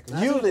kids. Yeah,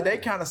 because usually they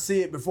kind of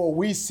see it before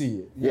we see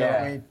it. You know what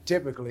I Yeah. mean?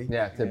 Typically.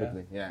 Yeah,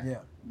 typically. Yeah. Yeah.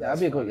 That'd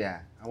be a good. Yeah.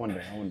 I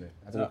wonder.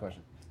 That's a good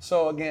question.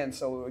 So again,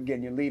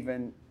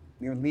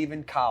 you're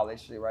leaving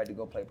college, you're ready to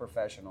go play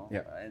professional.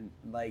 Yeah. And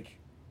like,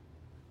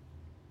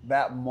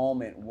 that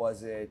moment,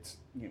 was it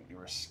you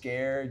were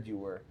scared, you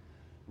were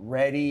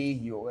ready,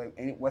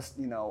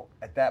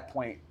 at that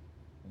point,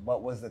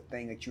 what was the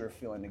thing that you were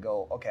feeling to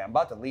go, okay, I'm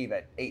about to leave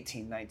at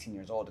 18, 19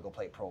 years old to go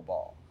play pro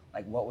ball?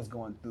 Like, what was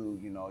going through,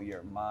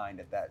 your mind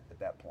at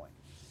that point?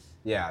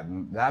 Yeah,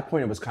 that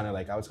point it was kind of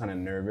like I was kind of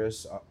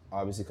nervous,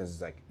 obviously, because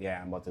it's like,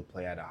 yeah, I'm about to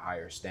play at a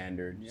higher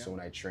standard. Yeah. So when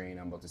I train,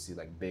 I'm about to see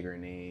like bigger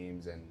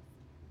names and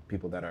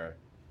people that are,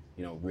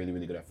 really,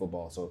 really good at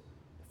football. So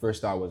the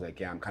first thought was like,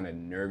 yeah, I'm kind of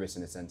nervous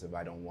in the sense of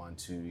I don't want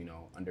to,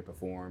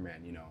 underperform,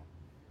 and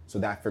so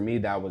that for me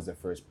that was the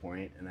first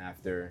point. And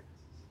after,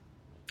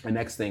 the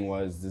next thing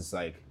was this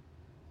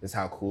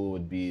how cool it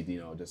would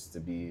be, just to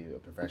be a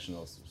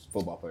professional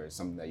football player. It's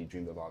something that you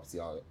dreamed of obviously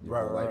all your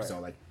whole life. Right. So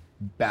like,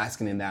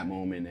 basking in that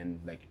moment and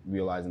like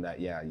realizing that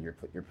you're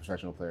a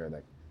professional player,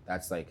 like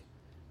that's like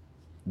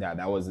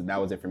that was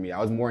it for me. I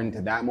was more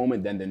into that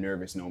moment than the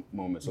nervous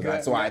moment. So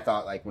that's why I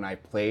thought like when I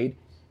played,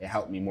 it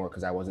helped me more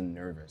because I wasn't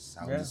nervous.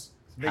 I was just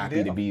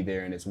happy to be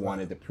there and just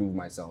wanted to prove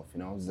myself. It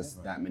was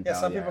just that mentality. Yeah,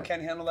 some people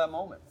can't handle that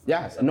moment.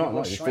 Yeah, no,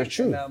 it's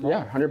true.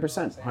 Yeah,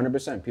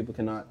 100%. People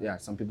cannot. Yeah,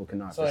 some people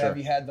cannot. So have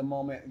you had the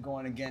moment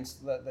going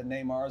against the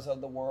Neymars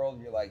of the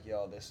world? You're like,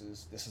 yo, this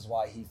is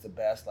why he's the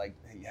best. Like,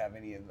 do you have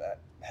any of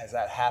that? Has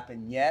that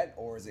happened yet,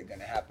 or is it going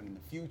to happen in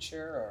the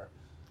future? Or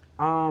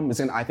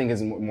I think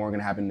it's more going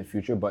to happen in the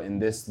future. But in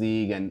this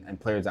league and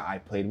players that I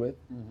played with,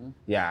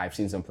 yeah, I've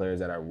seen some players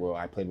that are real.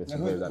 I played with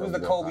some players that are real. Who's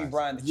the Kobe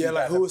Bryant that you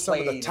like who are some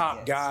of the played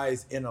top against?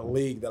 guys in a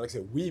league that, like I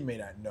said, we may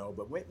not know,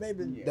 but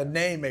maybe the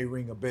name may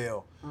ring a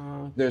bell.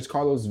 There's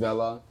Carlos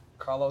Vela.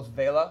 Carlos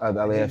Vela Of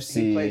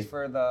LAFC. He plays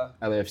for the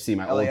LAFC,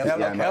 my old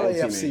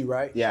LAFC,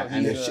 right? Yeah, So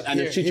and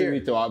there's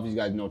Chicharito. here. Obviously,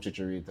 you guys know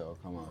Chicharito.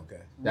 Come on.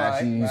 Okay.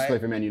 He used to play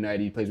for Man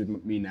United. He plays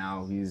with me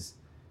now. He's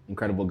an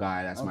incredible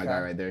guy. That's my guy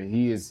right there.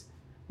 He is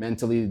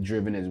mentally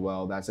driven as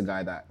well. That's a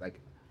guy that like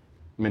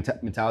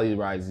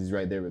mentality-wise, he's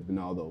right there with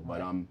Ronaldo.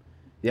 But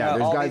yeah,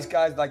 there's all guys. These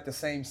guys like the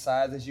same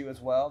size as you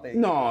as well.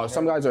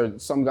 Some guys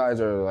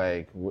are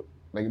like.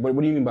 Like, what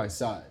do you mean by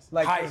size?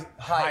 Like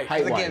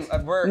Height-wise. Again,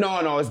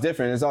 No, it's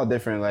different. It's all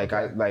different.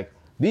 Like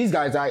these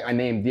guys I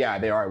named, yeah,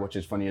 they are, which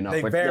is funny enough.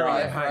 They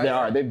vary in height. They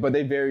are, but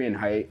they vary in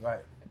height. Right.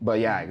 But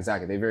yeah,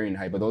 exactly, they vary in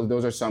height. But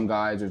those are some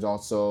guys. There's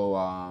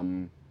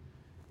also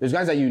there's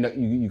guys that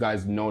you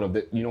guys know of.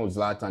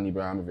 Zlatan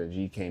Ibrahimovic.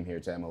 He came here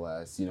to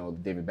MLS.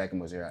 David Beckham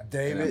was here.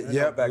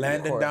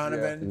 Landon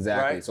Donovan.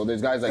 Exactly. Right? So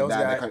there's guys like Those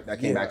that guys, that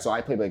came back. So I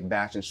played like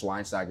Bastian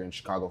Schweinsteiger in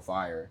Chicago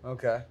Fire.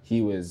 Okay.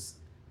 He was.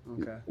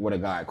 Okay. What a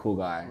guy, cool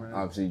guy. Right.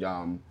 Obviously,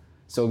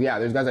 so yeah,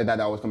 there's guys like that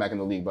always come back in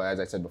the league. But as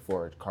I said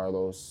before,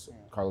 Carlos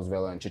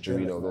Vela and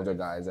Chicharito, those are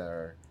guys that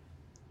are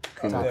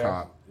in the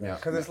top. Yeah.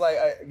 Because it's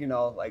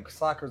like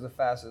soccer is the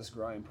fastest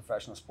growing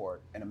professional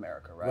sport in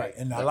America, right? Right,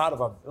 and not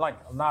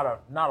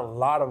a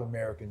lot of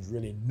Americans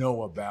really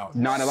know about.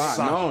 Not a lot.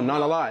 soccer. No,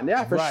 not a lot.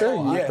 Yeah, for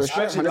sure. Yeah, for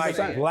sure. especially 100%.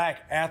 like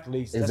black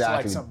athletes. That's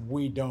like something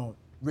we don't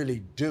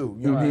really do.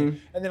 Right?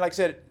 And then, like I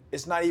said,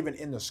 it's not even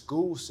in the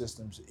school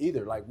systems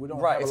either. Like we don't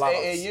have a lot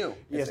AAU. of.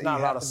 Yeah, it's not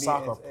a lot of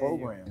soccer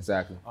programs.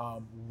 Exactly.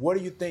 What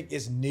do you think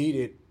is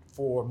needed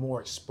for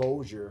more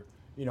exposure?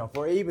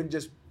 For even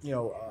just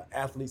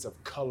athletes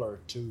of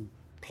color to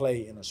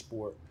play in a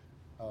sport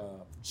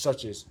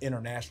such as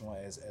international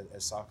as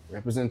soccer.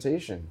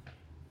 Representation.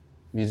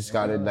 You just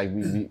got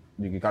to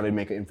you got to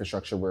make an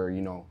infrastructure where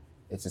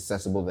it's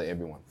accessible to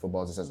everyone.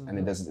 Football is accessible,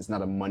 and it's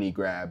not a money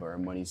grab or a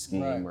money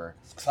scheme or.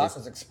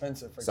 Soccer's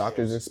expensive for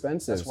Soccer's kids.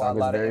 expensive. That's why Soccer's a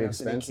lot very of inner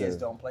city expensive. kids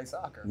don't play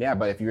soccer. Yeah,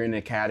 but if you're in an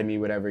academy,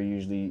 whatever,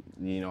 usually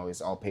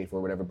it's all paid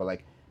for, whatever. But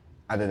like,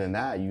 other than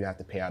that, you have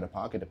to pay out of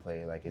pocket to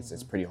play. Like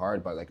it's pretty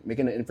hard. But like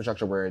making an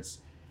infrastructure where it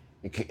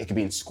could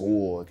be in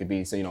school, it could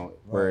be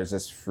where it's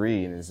just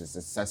free and it's just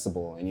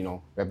accessible,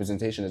 and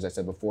representation, as I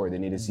said before, they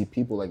need to see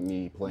people like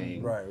me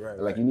playing. Right.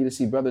 Like you need to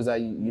see brothers that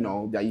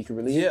that you can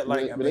relate. Yeah,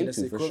 relate it's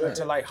to for equivalent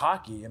sure. to like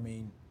hockey. I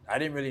mean, I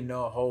didn't really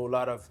know a whole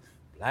lot of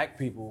black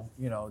people,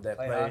 that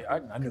play.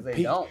 I knew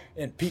they don't.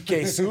 And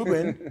PK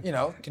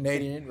Subban,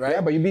 Canadian, right? Yeah,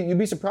 but you'd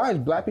be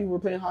surprised. Black people were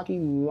playing hockey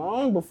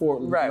long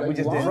before. Right, we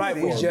just didn't. Right,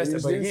 we just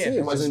didn't again, see it.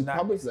 It wasn't not,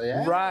 publicized.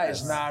 Yeah. Right,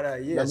 it's not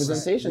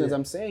representation, as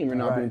I'm saying. We're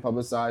not Right. being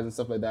publicized and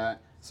stuff like that.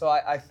 So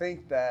I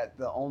think that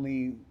the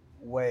only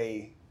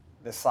way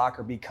the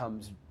soccer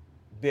becomes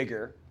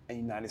bigger in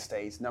the United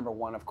States, number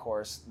one, of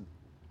course,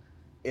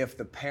 if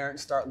the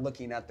parents start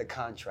looking at the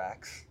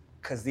contracts,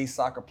 because these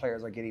soccer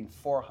players are getting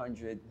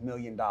 $400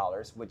 million,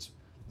 which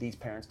these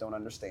parents don't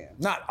understand.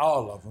 Not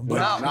all of them, but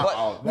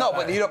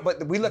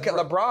But we look at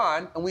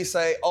LeBron and we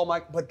say, oh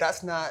my, but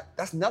that's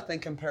nothing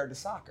compared to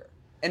soccer.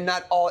 And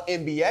not all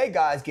NBA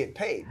guys get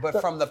paid. But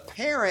from the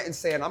parent and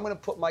saying, I'm going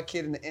to put my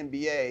kid in the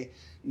NBA,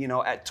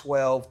 at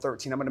 12,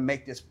 13, I'm going to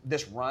make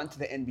this run to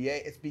the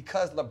NBA, it's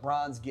because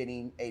LeBron's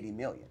getting $80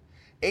 million.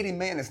 $80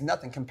 million is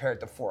nothing compared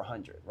to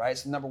 400, right?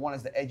 So number one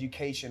is the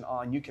education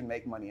on you can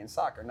make money in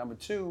soccer. Number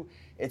two,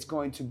 it's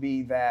going to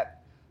be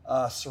that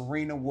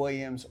Serena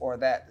Williams or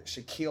that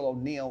Shaquille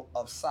O'Neal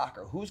of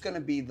soccer? Who's going to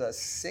be the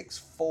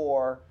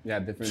 6'4",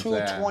 different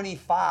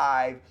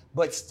 225,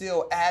 but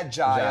still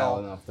agile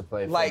enough to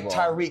play like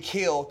football. Tyreek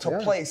Hill to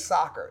play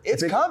soccer?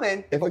 It's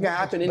coming. If it can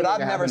happen, but I've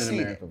never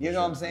seen it. You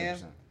know what I'm saying?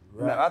 100%.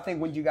 Right. I think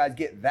when you guys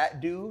get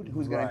that dude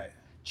who's going to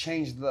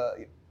change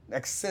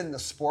extend the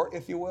sport,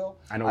 if you will.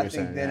 I know what you're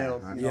think saying. Then Yeah. it'll.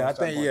 Yeah, I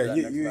think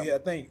I I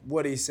think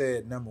what he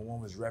said, number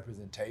one, was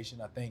representation.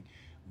 I think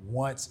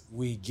once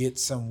we get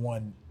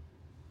someone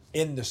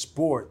in the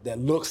sport that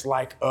looks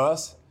like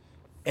us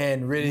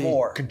and really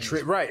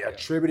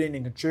attributing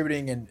and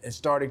contributing and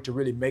starting to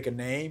really make a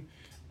name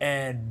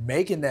and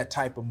making that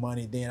type of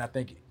money, then I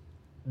think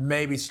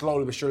maybe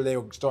slowly but surely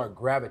they'll start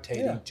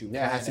gravitating to.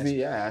 Yeah, it has to be.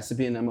 Yeah, it has to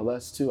be in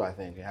MLS too. I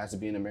think it has to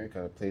be in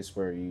America, a place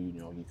where you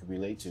can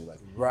relate to. Like,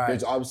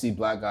 there's obviously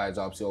black guys,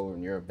 obviously over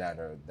in Europe that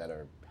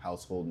are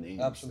household names,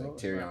 like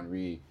Thierry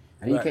Henry,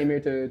 and he came here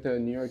to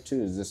New York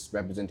too. Is this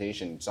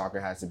representation?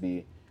 Soccer has to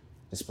be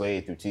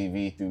displayed through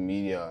TV, through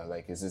media.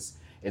 Like, is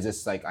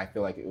this like, I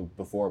feel like it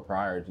was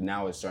prior,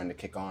 now it's starting to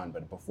kick on,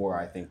 but before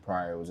I think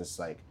prior it was just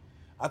like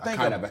I think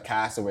kind of a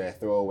castaway, a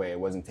throwaway. It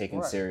wasn't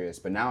taken serious,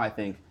 but now I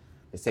think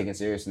it's taken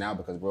serious now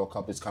because World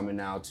Cup is coming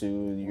now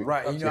too. Your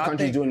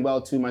country's doing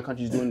well too. My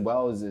country's doing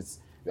well.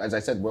 As I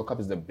said, World Cup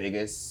is the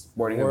biggest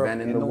sporting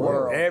event in the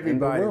world.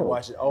 Everybody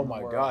watches. Oh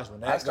my gosh!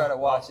 When I started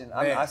watching,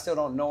 I still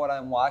don't know what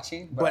I'm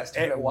watching, but I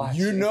started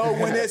watching. You know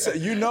when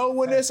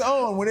it's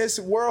on, when it's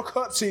World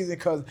Cup season,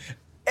 because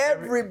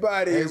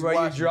everybody is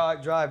watching.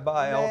 You drive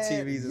by, all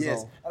TVs is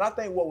on. And I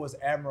think what was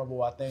admirable,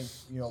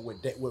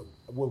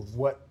 with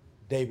what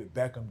David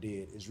Beckham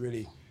did is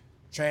really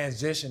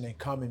transition and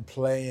come and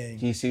playing.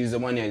 He's the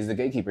one. Yeah, he's the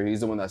gatekeeper.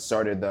 He's the one that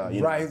started the.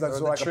 He's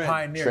like a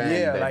pioneer.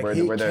 Where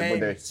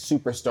the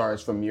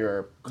superstars from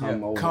Europe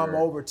come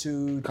over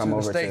to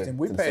the States, and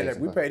we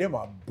paid him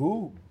a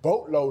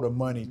boatload of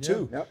money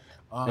too. Yep.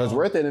 It was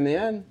worth it in the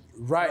end.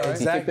 Right,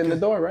 exactly. He kicked in the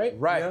door, right?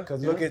 Right,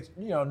 because look at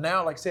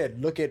now, like I said,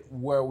 look at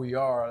where we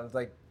are. It's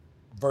like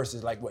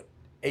versus like what.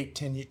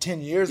 10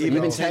 years ago.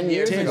 Even 10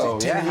 years ago.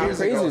 How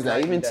crazy is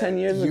that? Even 10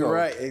 years ago. You're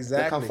right,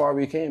 exactly. Look how far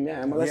we came.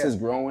 Yeah, MLS is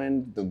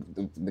growing.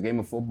 The game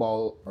of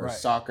football or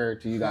soccer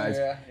to you guys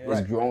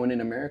is growing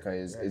in America.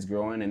 It's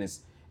growing, and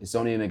it's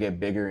only going to get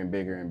bigger and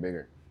bigger and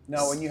bigger.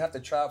 No, when you have to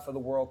travel for the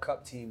World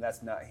Cup team,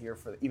 that's not here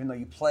for. Even though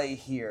you play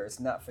here, it's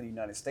not for the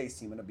United States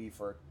team. It'll be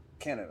for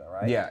Canada,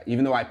 right? Yeah,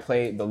 even though I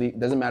play the league,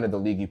 doesn't matter the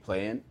league you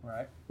play in.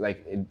 Right.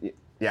 Like, it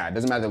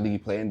doesn't matter the league you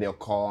play in. They'll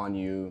call on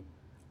you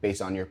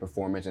based on your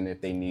performance and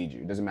if they need you.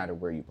 It doesn't matter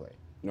where you play.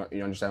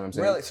 You understand what I'm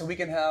saying? Really? So we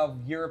can have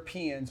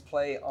Europeans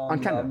play on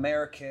the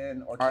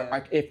American or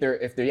Canada?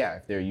 If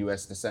they're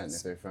U.S. descent,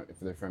 if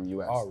they're from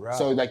U.S. All right.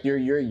 So like your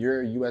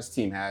U.S.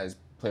 team has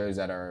players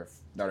that are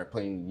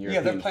playing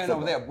European. Yeah, they're playing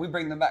football. over there. We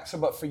bring them back. So,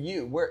 but for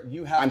you,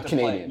 you have to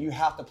Canadian. play. You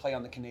have to play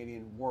on the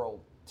Canadian World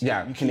team.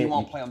 Yeah, you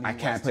won't play on the I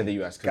US can't play team. the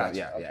U.S. Gotcha.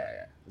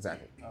 Yeah,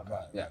 exactly. Okay.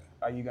 Yeah.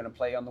 Are you going to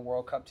play on the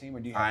World Cup team,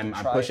 or do you have I'm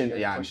to try? pushing.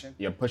 Pushing?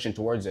 You're pushing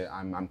towards it.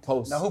 I'm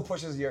close. Now, who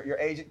pushes your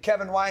agent?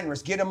 Kevin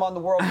Weinrich. Get him on the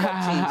World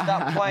Cup team.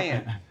 Stop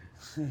playing.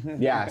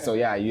 Yeah. So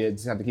yeah, you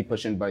just have to keep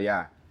pushing. But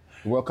yeah,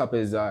 the World Cup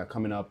is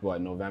coming up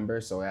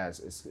November. So yeah,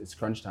 it's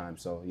crunch time.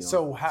 So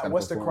So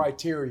what's the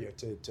criteria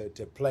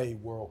to play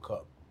World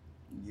Cup?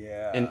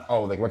 Yeah. And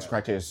what's the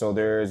criteria? So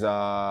there's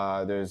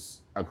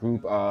a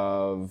group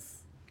of,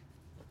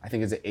 I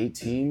think it's 8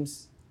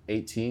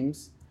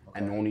 teams,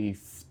 and only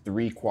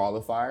 3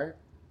 qualify,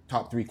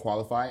 top 3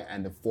 qualify,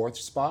 and the 4th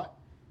spot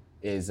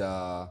is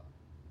a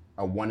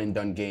one and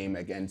done game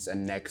against a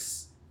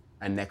next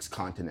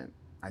continent.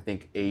 I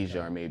think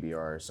Asia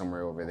or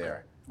somewhere over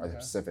there, or the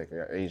Pacific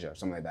or Asia,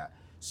 something like that.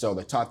 So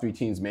the top 3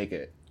 teams make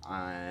it,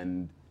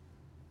 and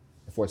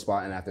the 4th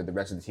spot, and after the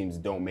rest of the teams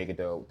don't make it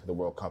to the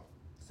World Cup.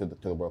 To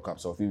the World Cup.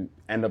 So if you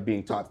end up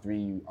being top 3,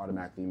 you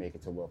automatically make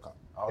it to World Cup.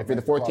 If you're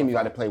the 4th team, you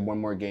got to play one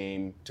more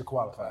game to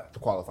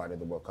qualify to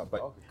the World Cup.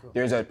 But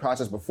there's a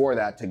process before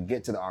that to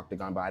get to the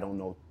octagon, but I don't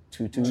know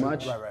too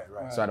much.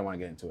 Right. So I don't want to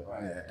get into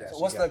it. So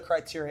what's the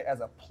criteria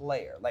as a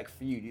player, like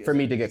for you? For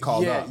me to get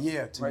called up.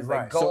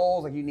 Like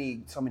goals, like you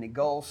need so many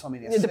goals, so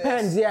many assists. It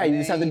depends. Yeah, you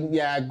just have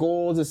to.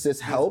 Goals,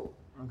 assists help.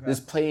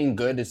 Just playing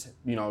good.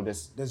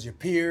 Does your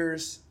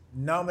peers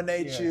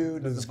nominate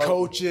you? Does the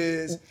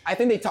coaches? I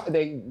think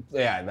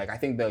I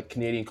think the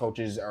Canadian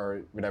coaches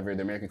or whatever,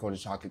 the American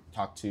coaches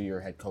talk to your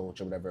head coach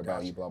or whatever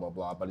about you, blah blah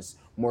blah. But it's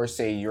more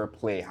say your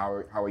play.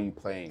 How are you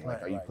playing?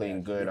 Like, are you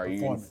playing good? Are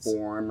you in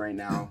form right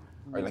now?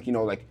 Or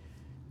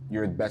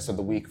you're best of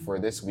the week for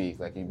this week.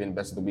 Like, you've been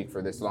best of the week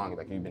for this long.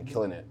 Like, you've been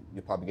killing it.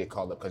 You'll probably get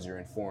called up because you're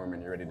in form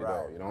and you're ready to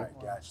go.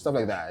 Stuff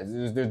like that.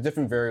 There's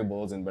different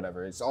variables and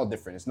whatever. It's all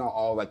different. It's not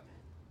all like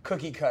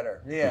cookie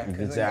cutter. Yeah,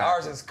 because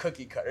ours is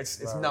cookie cutter.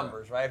 It's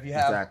numbers, right? If you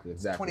have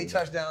 20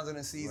 touchdowns in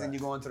a season, you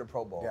go into the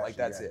Pro Bowl.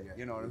 That's it.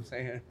 You know what I'm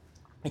saying?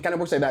 It kind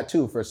of works like that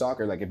too for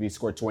soccer. Like, if you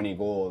score 20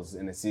 goals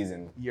in a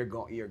season, you're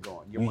going. You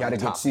got a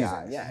good season.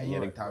 Guys. Yeah,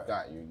 you're the top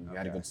guy. You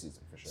had a good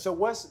season for sure. So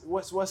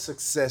what's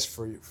success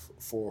for you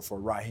for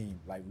Raheem?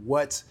 Like,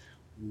 what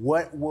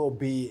will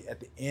be at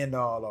the end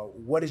of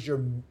what is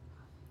your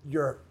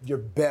your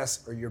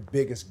best or your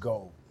biggest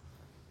goal?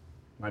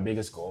 My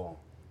biggest goal.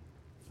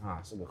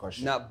 That's a good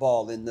question. Not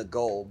ball in the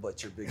goal,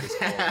 but your biggest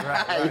goal.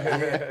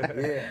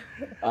 Yeah.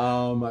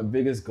 My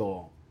biggest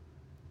goal.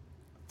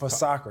 For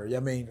soccer, I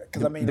mean,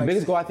 because The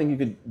biggest goal I think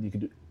you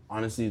could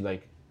honestly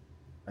like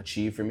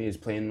achieve for me is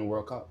playing in the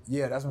World Cup.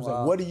 Yeah, that's what I'm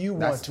saying. What do you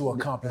want to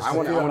accomplish? I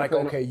feel like,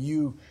 okay,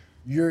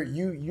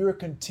 you're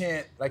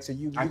content. Like, so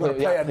you're gonna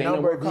play a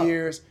number of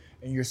years,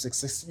 and you're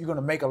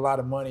gonna make a lot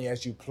of money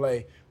as you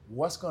play.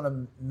 What's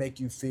gonna make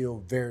you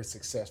feel very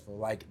successful?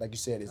 Like you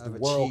said, is the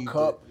World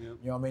Cup. You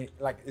know what I mean?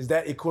 Like, is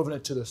that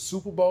equivalent to the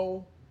Super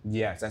Bowl?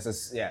 Yes, that's the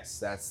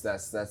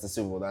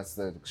Super Bowl. That's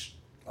the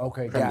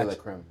creme de la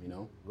creme. You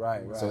know.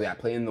 Right. So yeah,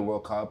 playing the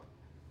World Cup,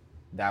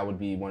 that would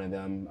be one of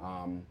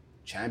them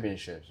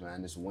championships,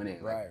 man. Just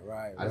winning. Right.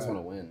 I just want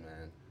to win,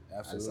 man.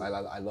 Absolutely.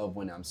 I love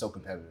winning. I'm so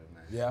competitive,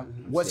 man. Yeah.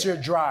 What's your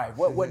drive?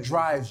 What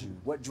drives you?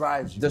 What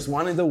drives you? Just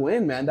wanting to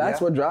win, man. That's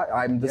what drives.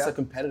 I'm just a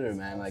competitor,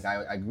 man. Like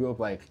I grew up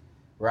like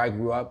where I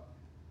grew up.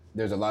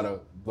 There's a lot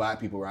of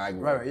black people where I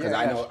grew up because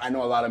I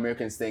know a lot of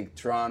Americans think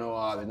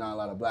Toronto. There's not a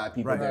lot of black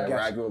people there. Where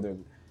I grew up,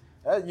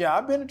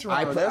 I've been to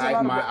Toronto.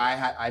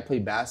 I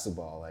played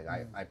basketball. Like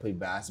I played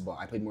basketball.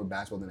 I played more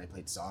basketball than I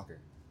played soccer.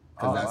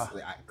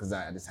 Because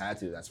I just had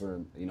to. That's where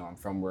I'm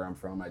from. Where I'm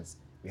from,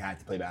 we had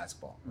to play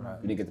basketball.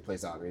 Right. We didn't get to play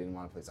soccer. We didn't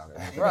want to play soccer.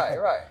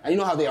 Right. And you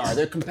know how they are.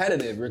 They're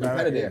competitive. We're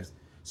competitive.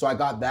 So I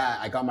got that.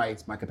 I got my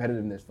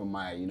competitiveness from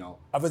my,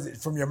 Was it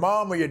from your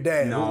mom or your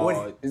dad?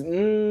 No,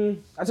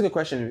 that's a good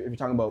question. If you're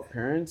talking about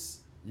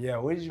parents.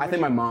 Yeah, I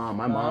think my mom.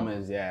 My mom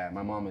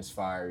is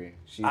fiery.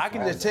 I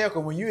can just tell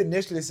because when you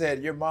initially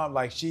said your mom,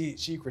 like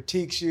she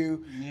critiques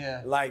you.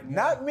 Yeah. Like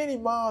not many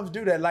moms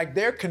do that. Like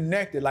they're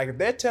connected. Like if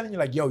they're telling you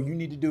like, yo, you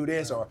need to do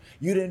this, or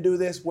you didn't do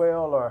this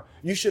well, or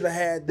you should have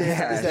had this.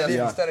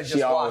 Instead of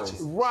just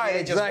watching. Right,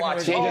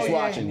 exactly. She ain't just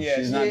watching.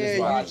 She's not just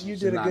watching. You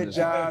did a good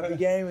job. The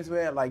game is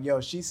well. Like, yo,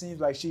 she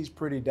seems like she's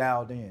pretty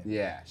dialed in.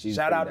 Yeah.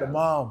 Shout out to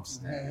moms.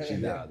 She's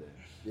dialed in.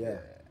 Yeah.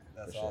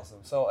 That's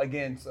awesome. So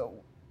again,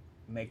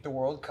 make the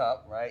World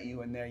Cup, right?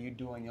 You in there, you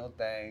doing your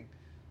thing.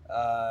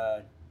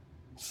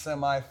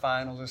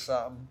 Semifinals or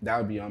something. That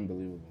would be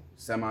unbelievable.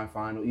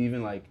 Semifinal,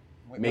 even like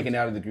making it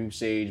out of the group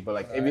stage, but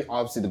like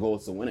obviously the goal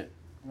is to win it.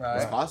 Right.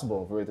 It's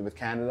possible. With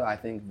Canada, I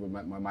think with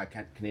my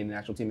Canadian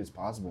national team, it's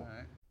possible.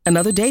 Right.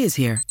 Another day is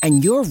here,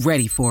 and you're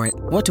ready for it.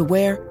 What to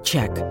wear?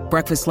 Check.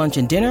 Breakfast, lunch,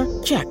 and dinner?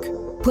 Check.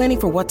 Planning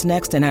for what's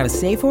next and how to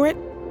save for it?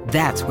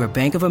 That's where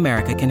Bank of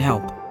America can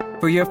help.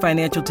 For your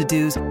financial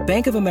to-dos,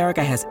 Bank of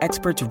America has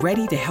experts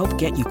ready to help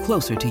get you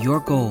closer to your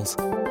goals.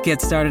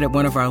 Get started at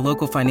one of our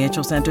local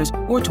financial centers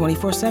or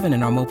 24/7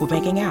 in our mobile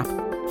banking app.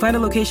 Find a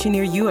location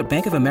near you at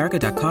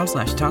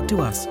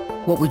bankofamerica.com/talktous.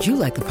 What would you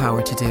like the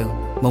power to do?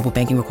 Mobile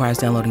banking requires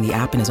downloading the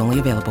app and is only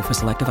available for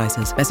select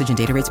devices. Message and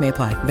data rates may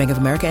apply. Bank of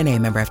America NA,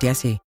 member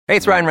FDIC. Hey,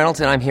 it's Ryan Reynolds,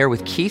 and I'm here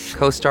with Keith,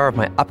 co-star of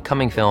my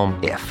upcoming film,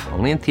 If,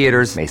 only in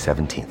theaters May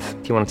 17th.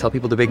 Do you want to tell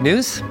people the big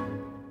news?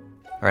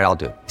 All right, I'll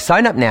do it.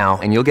 Sign up now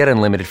and you'll get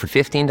unlimited for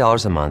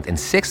 $15 a month and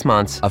 6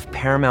 months of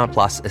Paramount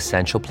Plus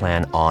Essential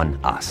Plan on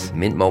us.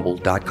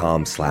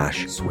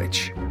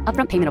 MintMobile.com/switch.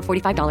 Upfront payment of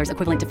 $45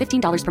 equivalent to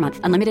 $15 per month.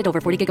 Unlimited over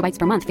 40 gigabytes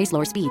per month. Face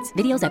lower speeds.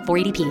 Videos at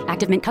 480p.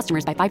 Active Mint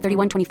customers by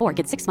 531.24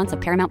 get 6 months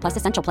of Paramount Plus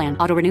Essential Plan.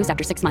 Auto renews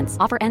after 6 months.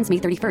 Offer ends May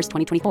 31st,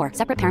 2024.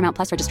 Separate Paramount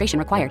Plus registration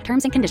required.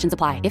 Terms and conditions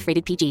apply if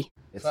rated PG.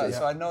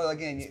 So I know,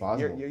 again,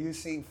 you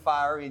seem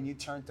fiery and you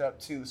turned up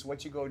too. So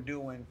what you go do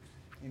when,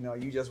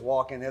 you just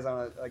walk in, there's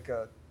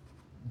a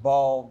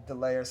ball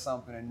delay or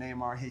something, and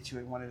Neymar hit you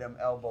with one of them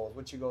elbows.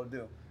 What you gonna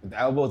do? With the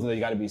elbows, you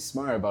got to be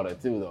smart about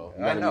it too, though.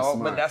 I know,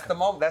 but that's the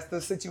moment. That's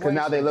the situation. Because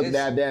now they look, they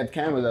have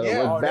cameras that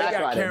look back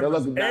at it. They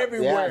look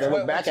everywhere. Yeah, they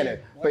look back at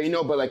it. But when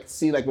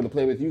they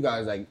play with you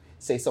guys, like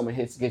say someone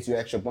gets you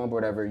extra bump or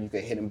whatever, you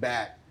can hit them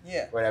back.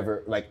 Yeah.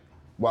 Whatever, like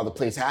while the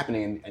play's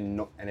happening,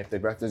 and if the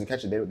ref doesn't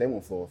catch it, they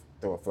won't throw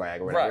a flag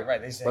or whatever.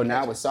 Right. But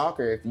now with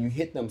soccer, if you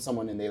hit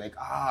someone and they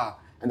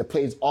and the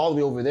play's all the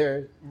way over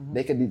there,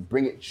 they could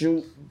bring it,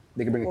 shoot.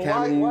 They could bring a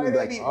camera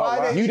to you.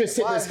 You just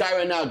sit in the sky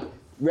right now,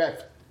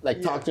 ref.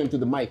 Talk to him through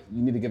the mic.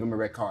 You need to give him a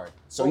red card.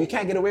 So you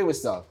can't get away with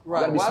stuff.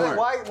 Right. You gotta be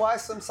smart. Why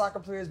some soccer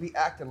players be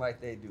acting like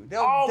they do?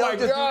 They'll my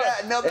just God. do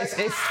that. And they'll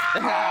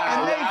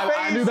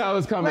I knew that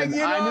was coming. Like,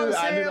 I knew that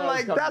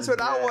was coming. That's what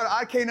I want.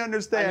 I can't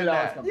understand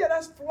that. Yeah,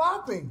 that's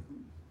flopping.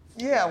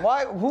 Yeah,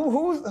 why?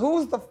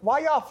 Why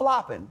y'all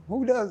flopping?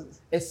 Who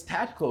does? It's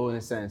tactical in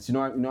a sense. You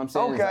know what I'm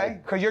saying? Okay,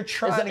 because you're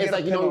trying to get it's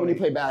like when you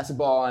play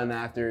basketball and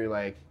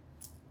after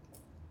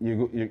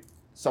you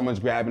someone's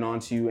grabbing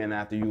onto you and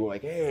after you go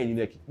hey,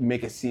 you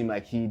make it seem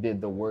like he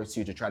did the worst to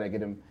you to try to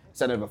get him,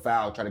 instead of a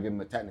foul, try to give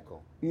him a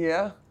technical.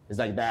 Yeah. It's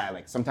like that.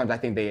 Like sometimes I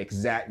think they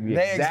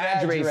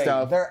exaggerate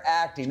stuff. They're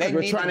acting.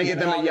 We're trying to get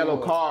them a yellow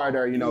card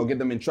or get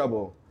them in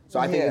trouble. So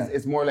I think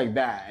it's more like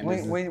that. And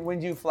when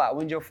did you flop?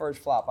 When's your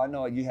first flop? I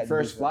know you had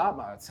first flop.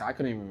 I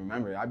couldn't even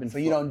remember. So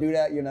you don't do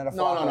that? You're not a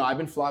flopper? No. I've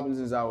been flopping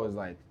since I was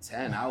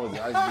 10.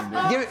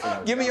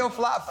 Give me your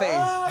flop face.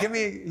 Give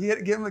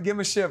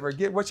me a shiver.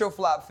 What's your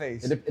flop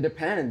face? It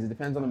depends. It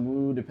depends on the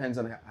mood. Depends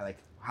on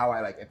how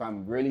I like. If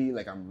I'm really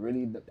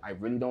I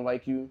really don't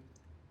like you.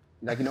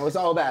 Like, you know, it's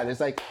all that. It's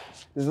like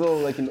there's a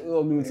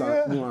little nuance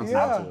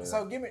onto it.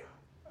 So give me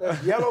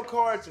there's yellow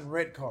cards and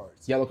red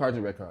cards. Yellow cards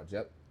and red cards.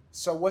 Yep.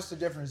 So what's the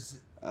difference?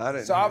 I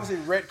didn't So know. obviously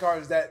red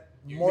cards that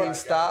more means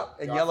stop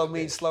and yellow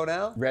means slow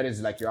down? Red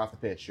is like you're off the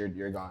pitch.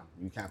 You're gone.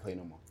 You can't play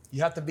no more.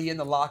 You have to be in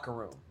the locker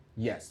room.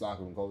 Yes,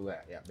 locker room. Go to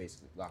that. Yeah,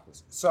 basically locker room.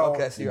 So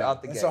Okay, so you're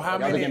out the game. So how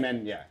You're out the many? game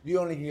and yeah. You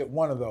only can get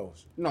one of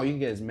those. No, you can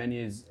get as many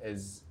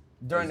as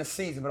During the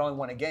season, but only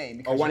won a game. or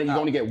Because one. you're You out.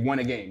 only get one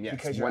a game. Yes,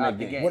 Because you're one out a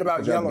the game. game. What about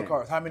Because you're out the yellow game.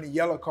 cards? How many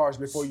yellow cards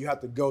before you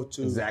have to go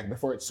to Exactly.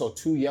 Before it, so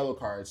 2 yellow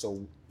cards.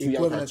 So 2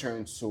 yellow Equivalent cards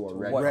turns to a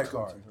red, red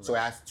card. card? So it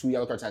has 2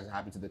 yellow cards has to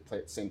happen to the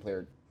same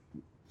player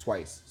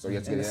twice. So you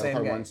have to In get a the yellow same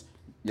card game. once,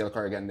 yellow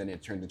card again, then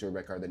it turns into a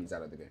red card, then he's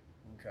out of the game.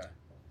 Okay.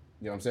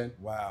 You know what I'm saying?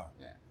 Wow.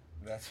 Yeah.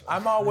 That's,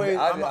 I'm always.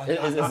 I'm,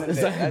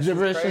 It's like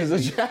gibberish. Because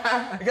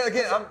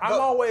again, I'm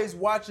always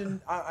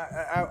watching.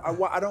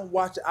 I don't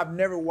watch. I've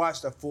never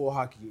watched a full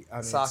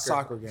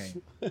soccer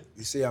game.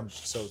 You see,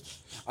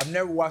 I've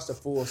never watched a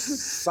full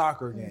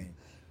soccer game,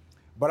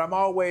 but I'm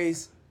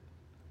always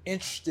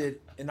interested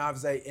in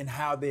obviously in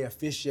how they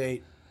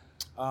officiate.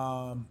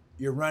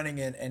 You're running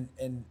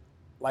and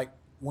like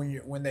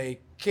when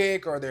they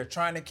kick or they're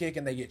trying to kick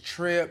and they get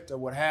tripped or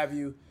what have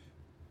you.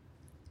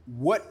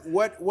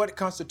 What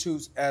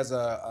constitutes as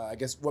I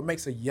guess what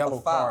makes a yellow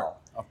card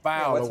a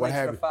foul or what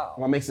have you?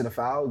 What makes it a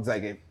foul? It's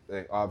like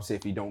obviously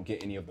if you don't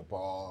get any of the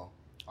ball,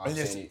 And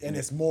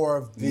it's more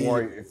of the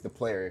if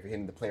you're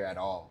hitting the player at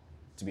all.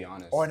 To be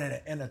honest. or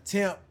an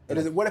attempt.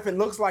 What if it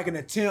looks like an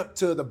attempt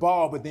to the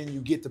ball, but then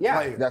you get the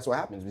player? That's what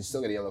happens. We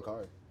still get a yellow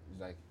card.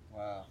 It's like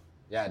wow.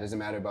 yeah, it doesn't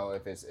matter about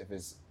if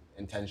it's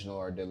intentional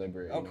or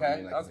deliberate. You know what I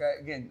Okay. mean? Like, Okay.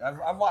 Again,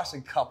 I've watched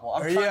a couple.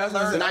 I'm trying Yeah, to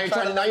learn.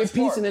 So now you're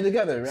piecing it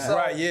together, right?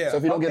 Right, yeah. So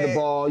if you don't get the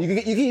ball, you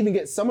can even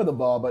get some of the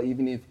ball, but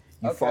even if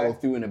you Okay. follow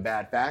through in a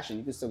bad fashion,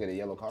 you can still get a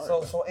yellow card.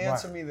 So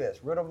answer me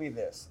this. Riddle me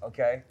this.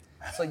 Okay.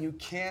 So you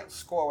can't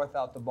score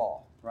without the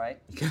ball, right?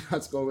 you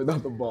cannot score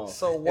without the ball.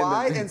 So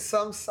why in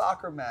some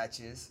soccer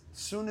matches,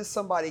 soon as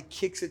somebody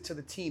kicks it to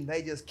the team,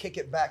 they just kick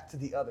it back to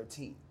the other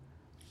team?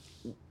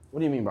 What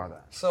do you mean by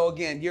that? So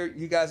again,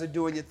 you guys are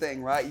doing your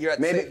thing, right? You're at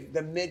Maybe-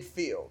 the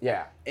midfield.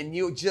 Yeah. And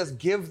you just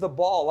give the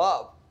ball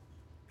up,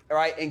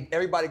 right? And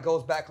everybody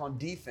goes back on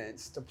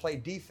defense to play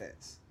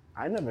defense.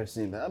 I never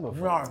seen that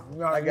before.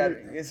 No, I got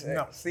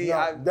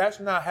it. that's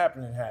not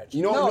happening, Hatch.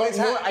 You know, No,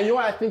 I know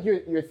what I think you're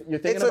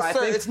thinking about.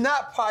 It's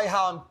not probably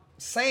how I'm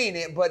saying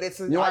it, but it's.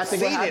 You know what I I've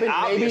think what seen it, happened?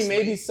 obviously.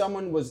 Maybe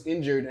someone was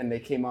injured and they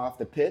came off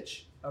the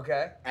pitch,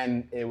 Okay.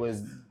 and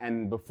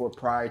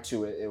prior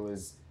to it, it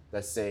was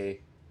let's say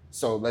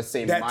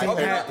That my team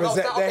player- had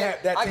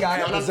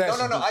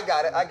possession. No, I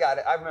got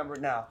it. I remember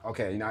it now.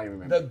 Okay, now you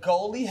remember. The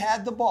goalie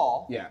had the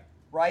ball. Yeah.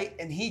 Right,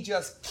 and he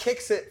just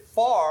kicks it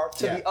far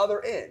to Yeah. the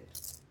other end.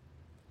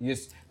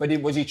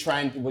 Was he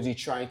trying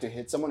to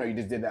hit someone, or you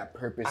just did that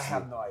purposely? I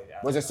have no idea.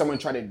 Was there someone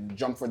trying to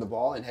jump for the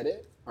ball and hit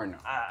it, or no?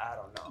 I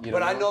don't know. You But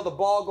don't I know? know the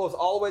ball goes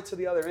all the way to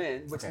the other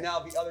end, which Okay. now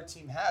the other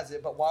team has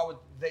it. But why would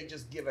they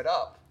just give it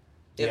up?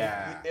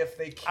 If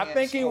they can't. I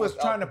think he score was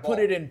without trying to the put ball?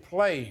 it in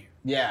play.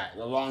 Yeah,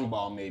 the long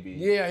ball maybe.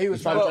 Yeah, he was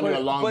He's probably trying to trying to put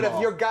do a long But ball.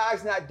 if your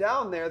guy's not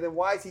down there, then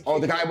why is he? the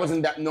kicking guy it?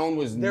 wasn't that known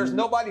was There's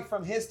nobody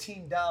from his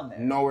team down there.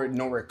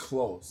 nowhere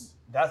close.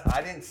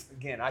 I didn't.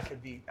 Again, I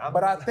could be.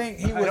 But I think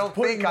he was I don't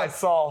putting think I the-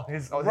 saw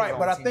his. Right, own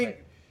but I teammate. think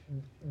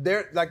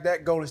they're like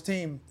that goalie's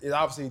team is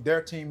obviously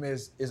their team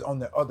is on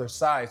the other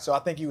side. So I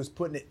think he was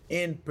putting it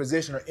in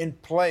position or in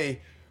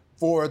play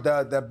for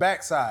the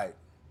backside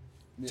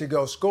to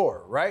go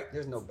score, right?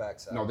 There's no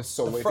backside. No, this is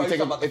so The if front- you take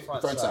you're talking it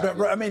about the front side.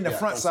 But I mean the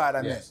front side.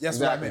 I meant. Yes, That's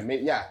exactly. what I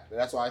meant. Yeah,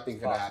 that's what I think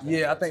could have happened.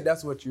 Yeah, I think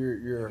that's what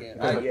you're. Again,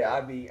 Yeah.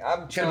 I'm Could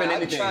have trying been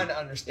anything. to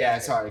understand. Yeah,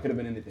 it's hard. It could have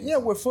been anything. Yeah,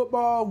 with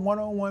football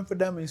 101 for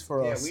dummies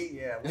for Yeah, us. we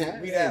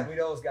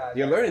those guys.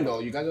 You're learning though.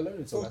 You guys are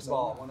learning. So that's Football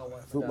all.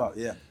 101. Football,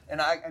 yeah. And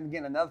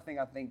again, another thing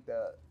I think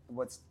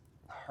what's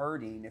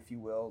hurting, if you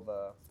will,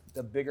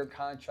 the bigger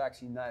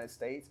contracts in the United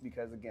States,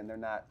 because again, they're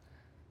not.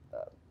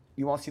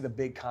 You won't see the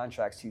big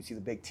contracts. You see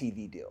the big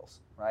TV deals,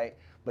 right?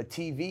 But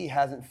TV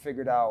hasn't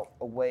figured out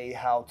a way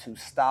how to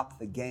stop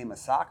the game of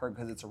soccer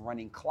because it's a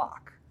running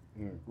clock,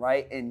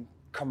 right? And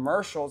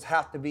commercials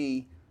have to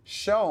be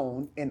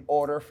shown in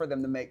order for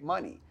them to make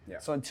money. Yeah.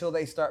 So until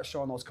they start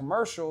showing those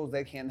commercials,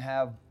 they can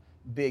have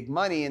big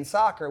money in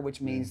soccer,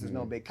 which means there's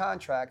no big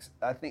contracts.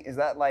 I think, is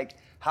that like,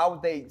 how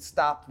would they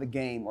stop the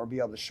game or be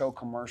able to show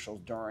commercials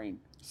during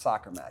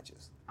soccer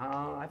matches?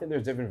 I think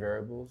there's different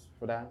variables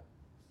for that.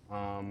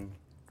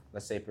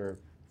 Let's say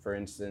for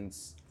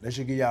instance, They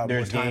should give y'all more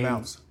There's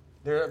timeouts.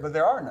 But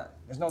there are none.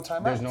 There's no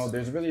timeouts.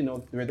 there's really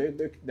no.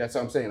 That's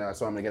what I'm saying.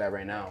 That's what I'm gonna get at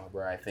right now.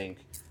 Where I think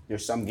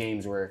there's some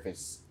games where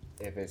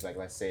if it's like,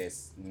 let's say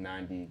it's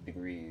 90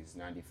 degrees,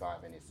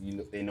 95,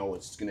 and they know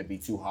it's gonna be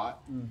too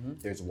hot.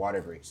 There's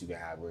water breaks you can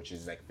have, which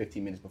is like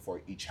 15 minutes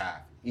before each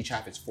half. Each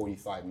half is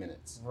 45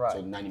 minutes, Right.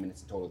 so 90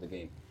 minutes in total of the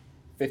game.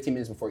 15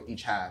 minutes before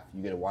each half,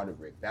 you get a water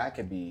break. That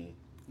could be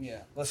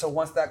Yeah. But so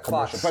once that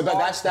clock But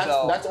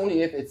that's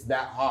only if it's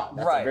that hot.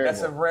 That's right. A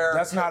That's a rare.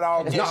 That's not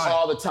all the It's time. not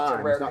all the time. It's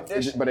a rare It's not-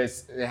 condition. but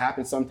it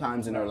happens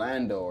sometimes in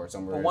Orlando or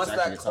somewhere. But once it's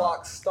that actually clock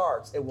hot.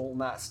 starts, it will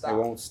not stop. It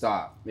won't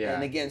stop. Yeah.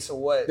 And again, so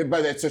what?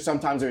 But so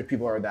sometimes there are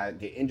people that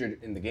get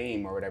injured in the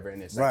game or whatever,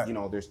 and it's like,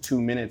 there's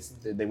 2 minutes.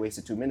 They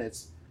wasted 2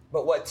 minutes.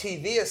 But what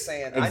TV is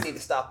saying, I need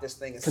to stop this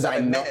thing in 'Cause I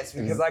 7 know- minutes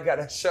because I got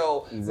to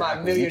show my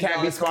 $1 million You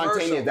can't be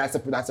spontaneous.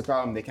 commercial. That's a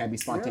problem. They can't be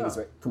spontaneous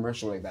with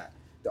commercial like that.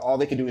 All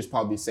they could do is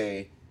probably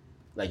say,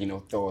 like,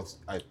 throw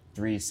a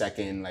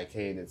 3-second, like,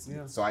 hey, that's.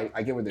 Yeah. So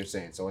I get what they're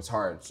saying. So it's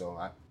hard. So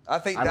I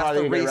think I know that's how the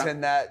they get around-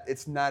 reason that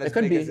it's not as It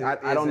could big be. as it I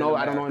is don't know.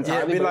 in I don't know America. Yeah,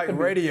 it'd entirely. be but like it could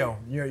be. radio.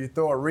 You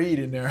throw a read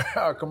in there,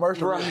 a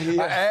commercial, Right, an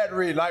yeah. ad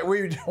read, like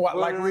we do.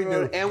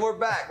 And we're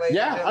back. Ladies and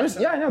Yeah,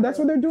 gentlemen. I know. That's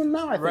what they're doing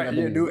now. I think. Right, I you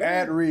believe. do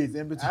ad reads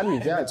in between. Ad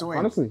reads, yeah. in between.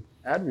 Honestly,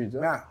 ad reads.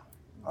 Yeah. Nah.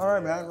 All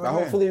right, man. Go But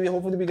ahead.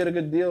 hopefully we get a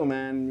good deal,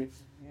 man.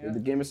 The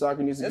game of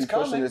soccer needs to It's be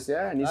pushing coming. this.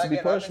 Yeah, it needs to be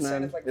Again, I've pushed, been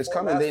saying man. it like It's for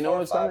coming. the They know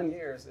last it's 4 or 5 coming.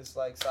 years. It's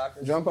like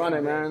soccer. Jump on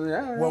it, man.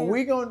 Yeah. Well,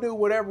 we gonna do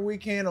whatever we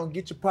can on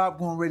Get Your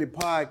Popcorn Ready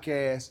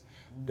podcast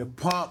to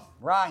pump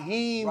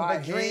Raheem the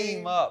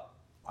Dream up.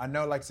 I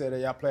know, like I said,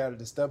 y'all play out at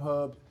the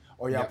StubHub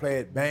or y'all play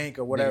at Bank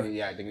or whatever.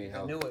 Dignity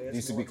Health. knew it. It It's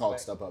used to new be called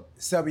back. Step Up.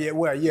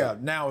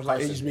 Now it's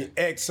like it used to be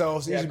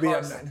Exos. It used to be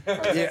Carson.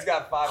 It's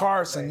got 5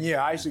 Carson. plays.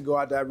 Yeah, I used to go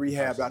out there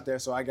rehab out there,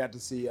 so I got to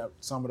see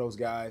some of those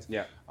guys.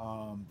 Yeah.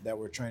 That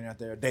were training out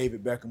there.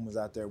 David Beckham was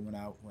out there when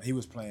he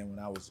was playing when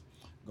I was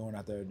going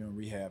out there doing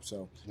rehab.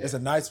 So it's a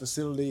nice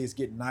facility. It's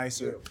getting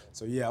nicer. Beautiful.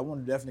 So yeah, I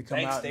want to definitely come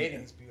Bank out.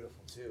 Stadium's beautiful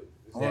too.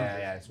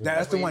 Yeah, it's really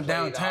That's the where one you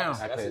played, downtown.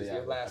 obviously. I That's played your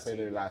it. I last played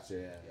team. it last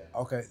year. Yeah.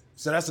 Okay,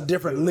 so that's a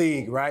different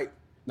league, right?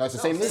 No, it's the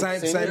same league.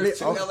 Same league. league.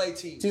 Two Okay. LA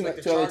teams. Two- like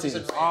the two LA Chargers teams.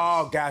 and Rams.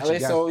 Oh, gotcha. LA,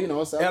 gotcha. so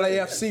it's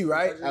LAFC,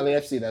 right?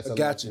 LAFC. That's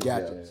Gotcha. Yeah,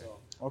 Gotcha. yeah,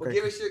 yeah. Okay.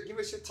 Well, give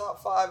us your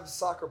top 5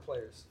 soccer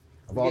players.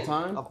 Of all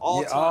time? Of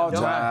all Yeah, time. all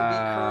Don't have to be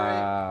time.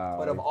 current,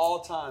 but of all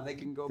time. They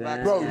can go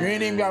back. Bro, you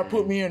ain't even got to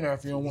put me in there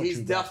if you don't want He's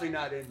to. bro. definitely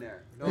not in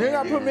there. No, You ain't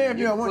gotta put me in if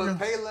you don't can want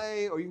put to.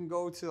 Pele, or you can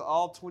go to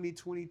all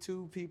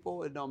 2022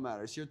 people. It don't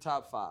matter. It's your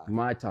top 5.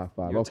 My top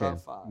 5. Your Okay. top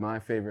 5. My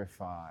favorite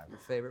 5. Your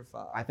favorite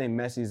 5. I think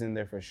Messi's in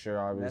there for sure.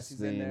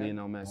 Messi's in Obviously, there.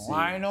 Lionel Messi.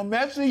 Lionel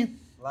Messi.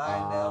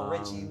 Lionel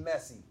Richie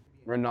Messi.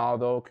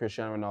 Ronaldo,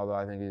 Cristiano Ronaldo.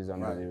 I think he's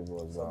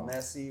unbelievable as So well.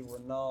 Messi,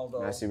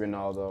 Ronaldo. Messi,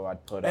 Ronaldo.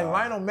 I'd put. And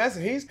Lionel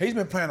Messi, he's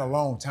been playing a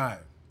long time,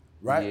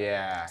 right?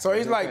 Yeah. So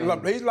he's like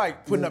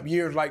putting up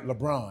years like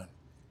LeBron.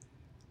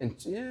 And,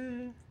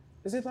 yeah.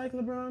 Is it like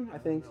LeBron? I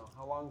think.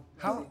 How long?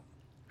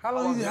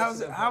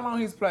 How long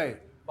he's played?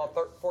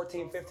 About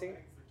 14, 15?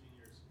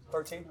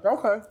 13?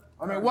 Okay.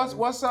 I mean, what's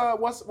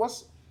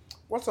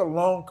a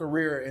long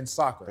career in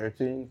soccer?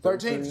 13.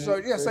 13. So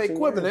yeah, say 13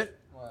 equivalent.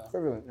 years.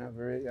 Equivalent.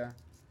 Yeah, yeah.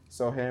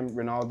 So him,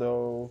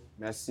 Ronaldo,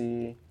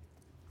 Messi.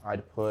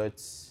 I'd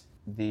put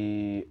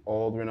the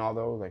old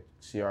Ronaldo, like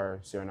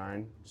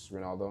CR9, just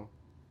Ronaldo.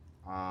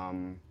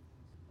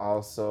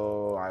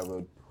 Also, I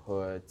would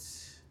put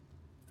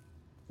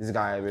this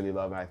guy I really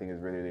love and I think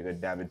is really, really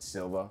good, David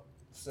Silva.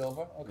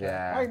 Silva? Okay.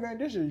 Yeah. Hey man,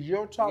 this is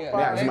your top Yeah, five.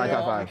 Yeah, this is my you top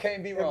know, 5. You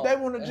can't be If wrong. they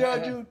want to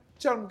judge you,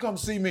 tell them to come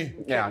see me.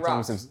 Yeah,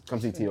 rocks. come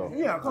see T.O.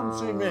 Yeah, come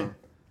see me.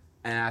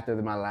 And after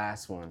my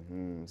last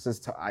one, this is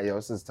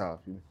tough.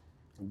 You're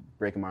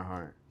breaking my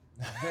heart.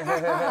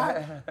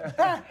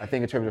 I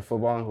think in terms of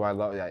football, who I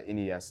love,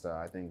 Iniesta.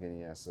 I think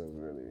Iniesta is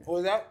really. Who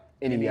was that?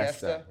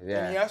 Iniesta?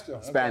 Yeah. Iniesta,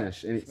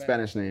 okay.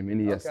 Spanish name,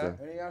 Iniesta.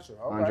 Okay. Iniesta,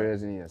 okay.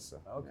 Andres Iniesta.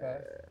 Okay.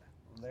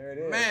 There it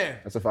is. Man,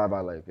 That's a 5 I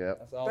like. Yep.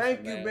 That's awesome, thank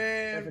you,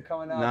 man. Thanks for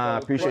coming out. Nah,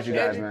 bro. appreciate you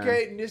guys, man.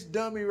 educating this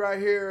dummy right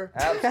here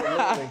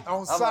Absolutely.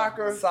 on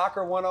soccer.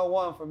 Soccer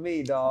 101 for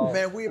me, dog.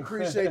 Man, we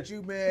appreciate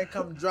you, man,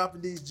 coming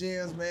dropping these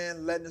gems,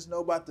 man, letting us know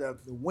about the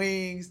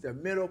wings, the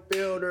middle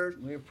fielders,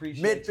 We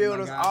appreciate you, my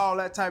midfielders, guy. all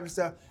that type of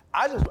stuff.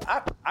 I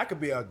could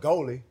be a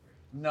goalie.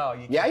 No,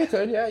 you Yeah, can't. you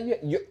could.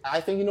 Yeah.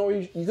 I think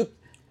you could.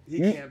 He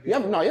can't be. Yeah,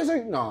 no. Yes, no.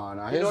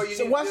 You know what you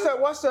So need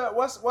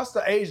what's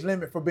the age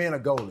limit for being a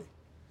goalie?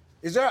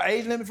 Is there an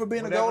age limit for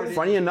being Whatever a it goalie? is.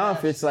 Funny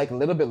enough, it's like a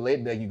little bit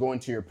late. Like you go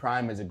into your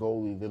prime as a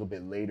goalie a little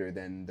bit later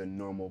than the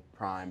normal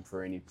prime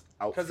for any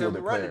Because they're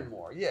outfielder running player.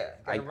 more.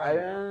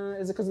 Yeah.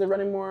 Is it because they're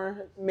running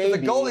more? Maybe.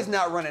 The goalie's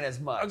not running as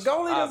much. A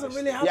goalie doesn't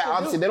really have to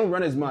obviously do. they don't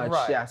run as much.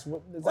 Right. Yeah. So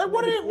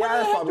What do they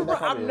have to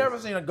run? I've is. never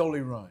seen a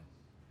goalie run.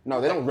 No,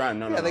 they don't run.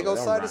 No, Yeah, they go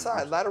don't side to run.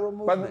 side, lateral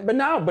movement. But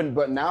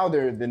now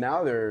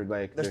they're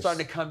like They're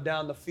starting to come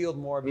down the field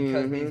more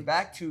because these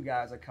back two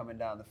guys are coming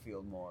down the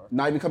field more.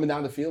 not even coming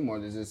down the field more.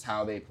 This is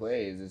how they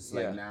play. It's just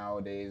like Yeah.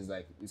 nowadays,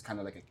 like it's kind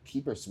of like a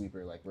keeper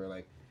sweeper. Like where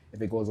like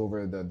if it goes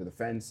over the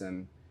defense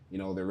and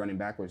they're running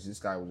backwards, this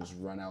guy will just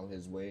run out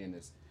his way and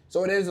it's.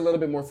 So it is a little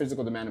bit more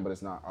physical demanding, but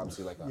it's not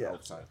obviously like an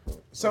outside.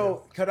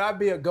 So could I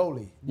be a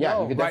goalie?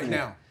 Yeah, you could right definitely.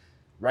 now.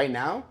 Right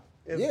now,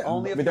 If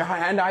only if with their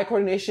hand-eye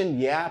coordination,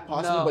 yeah,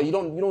 possibly, No. but you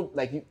don't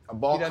like a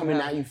ball He doesn't coming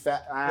have- at you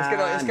fast.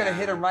 it's gonna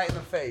hit him right in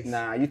the face.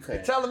 Nah, you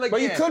couldn't. Tell him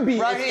But you again. could be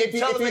Raheem, if you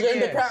tell him learn the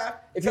again. craft.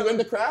 If you learn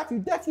the craft, you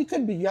definitely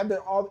could be. You have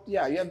you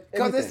have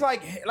Because it's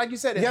everything. like you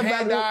said, it's You have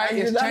that little- hand-eye, and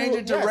it's that changing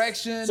little- yes.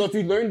 direction. So if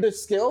you learn the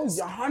skills,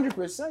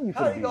 100% you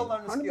could How be. you gonna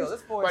learn the skill? 100%.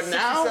 This boy But is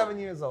now, 67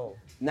 years old.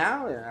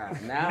 now,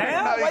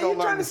 Now? Why you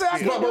trying to say I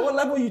can't But what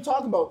level are you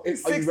talking about? Are you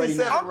ready 67.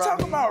 now? I'm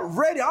talking about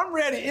ready. I'm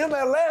ready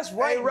MLS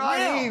right Hey,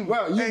 Raheem. now.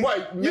 Well, you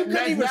You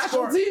couldn't even national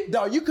score, team?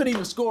 dog. You couldn't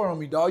even score on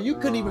me, dog. You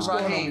couldn't even score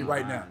on me Raheem.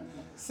 right now.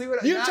 See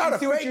what You now try to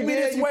see what fake you me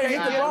did? this You way, can't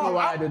hit the get ball. me.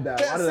 Why I did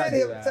that? Why did I Send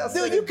do him- that? tell- Dude,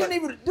 send you him- couldn't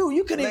even,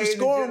 Ladies and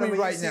score on me gentlemen,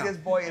 right you see now. this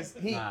boy is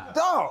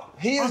Dog,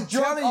 he is I'm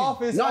drunk telling you. off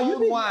his No, you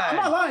own be- wine. I'm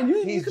not lying.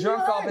 You He's could be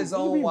drunk off right. his You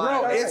could own be wine.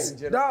 right. ladies It's and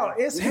gentlemen. dog.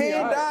 It's You be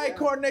hand-eye alright.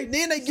 coordination.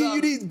 Then they give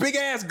you these big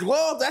ass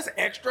gloves. That's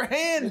extra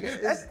hand.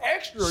 That's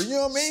extra. You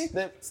know what I mean?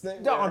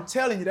 Snip, Dog, yeah. I'm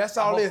telling you, that's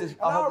all I it hope is. this-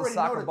 I hope the already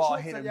know soccer the ball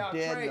tricks hit that him y'all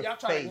dead in trade. the Y'all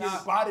try to face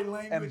use body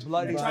language and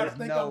bloody You try to his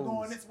think I'm nose.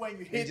 going this way.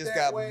 You He hit just that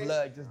got way.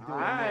 blood just doing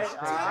Alright, this.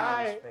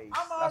 alright.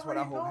 I'm That's what I already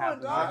hope knowing,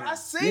 happens. dog. I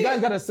see You guys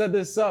it. gotta set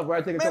this up where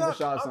I take a Man,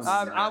 couple I'm- shots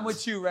I'm- on. I'm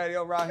with you,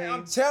 Radio Raheem.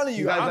 I'm telling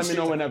you. You guys I'm let me know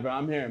shooting whenever.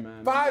 I'm here,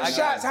 man. 5 I got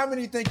shots. it. How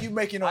many you think you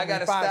making on I me?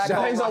 got a 5 stack shots. of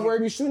Depends on where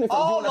you're shooting. If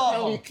All I'm doing a of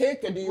penalty them.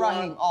 kick, or do you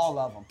Raheem, want? all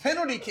of them.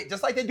 Penalty kick,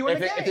 just like they do in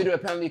the game. If they do a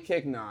penalty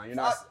kick, nah, you're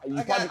not. I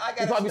You got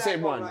probably a say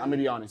stack one. on I'm gonna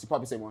be honest. You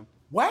probably say one.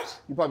 What?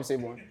 You probably say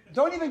one.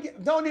 Don't even What? give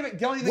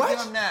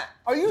him that.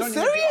 Are you Don't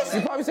even serious? give him You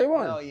that. probably say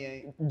one. No, he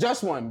ain't.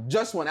 Just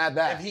one at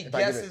that. If he I give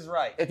guesses it.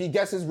 right. If he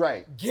guesses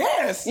right.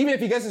 Yes. Even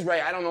if he guesses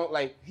right, I don't know.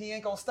 Like, He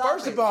ain't gonna stop.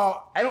 First it. of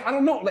all, I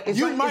don't know. Like, it's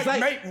You like, might it's like,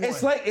 make one.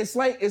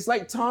 It's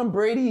like Tom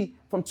Brady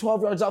from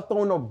 12 yards out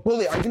throwing a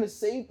bullet. Are you gonna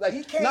save? Like,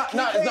 he can't, not, he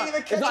not, can't it's not,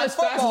 even it's catch not a as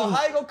fast football. as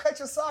How you gonna catch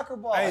a soccer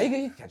ball? he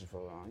can catch a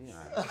football.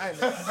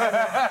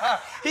 Yeah.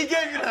 He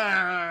gave you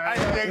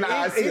that. Nah,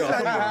 I see he's him.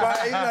 not even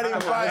buying. He's not even I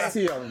buying.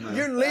 see him, man.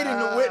 You're leading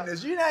the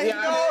witness. You're not.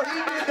 Yeah, No, he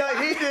did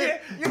that. He did.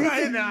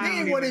 You're not.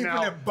 He wasn't even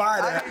gonna buy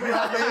that. I didn't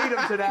have to lead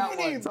him to that He one.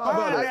 didn't even I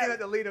buy didn't that. have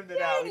to lead him to He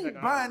that. ain't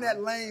even buying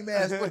that lame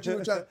ass what you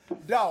were trying.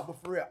 Dog,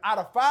 but for real, out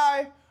of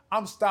 5,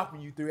 I'm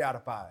stopping you 3 out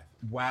of 5.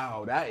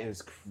 Wow, that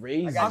is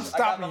crazy. I'm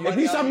stopping you. If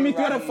you stopping me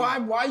 3 out of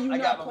 5, why are you I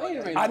got not my playing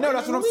money. right now? I know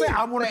that's what I'm saying.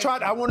 I want to Thank try.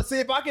 you. I want to see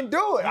if I can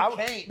do it.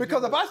 can't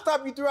Because do if I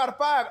stop you 3 out of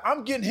 5,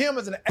 I'm getting him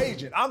as an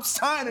agent. I'm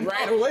signing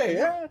Right up. away,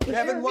 yeah.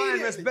 Kevin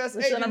Weinrich, best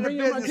Sure, agent I'm in the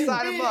bringing you my business. team.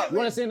 Sign him up. You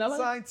want to stay in LA?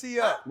 Sign T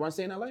up. You want to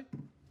stay in LA?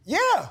 Yeah.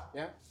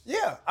 Yeah.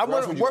 Yeah. I Where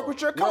else want would to you work go?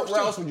 with your coach. Where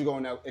too. else would you go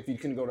if you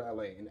couldn't go to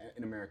LA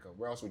in America?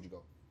 Where else would you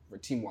go for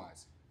team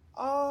wise?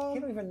 You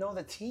don't even know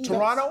the team.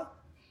 Toronto,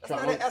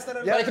 That's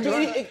not Yeah, it could be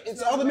America.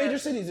 it's all the major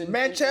cities. In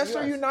Manchester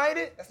in the US.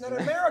 United. That's not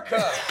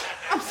America.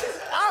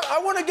 I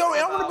want to go.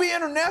 I want to be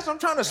international. I'm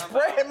trying to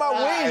spread my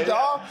wings,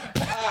 dog.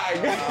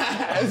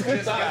 It's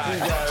good talking to you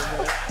guys,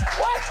 man.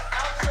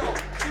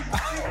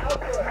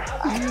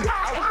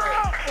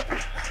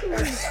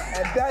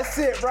 And that's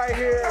it right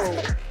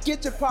here.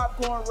 Get your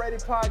popcorn ready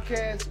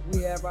podcast.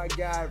 We have our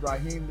guy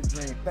Raheem the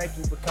Dream. Thank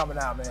you for coming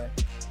out, man.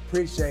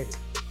 Appreciate it.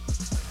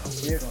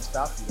 We're gonna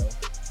stop you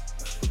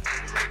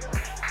though.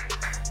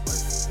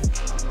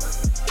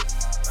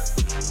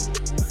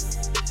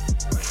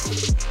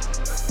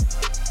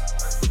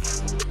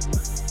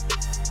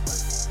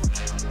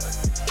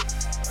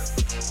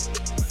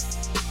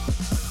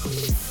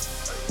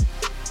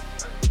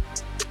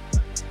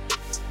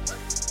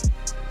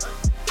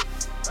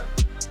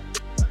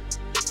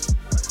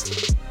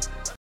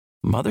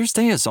 Mother's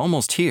Day is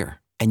almost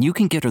here, and you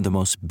can get her the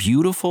most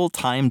beautiful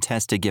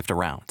time-tested gift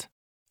around.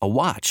 A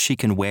watch she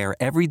can wear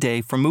every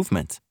day from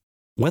Movement.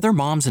 Whether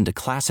mom's into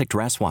classic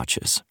dress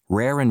watches,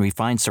 rare and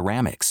refined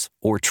ceramics,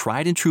 or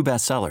tried and true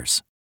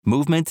bestsellers,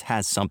 Movement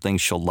has something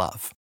she'll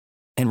love.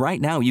 And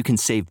right now you can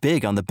save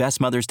big on the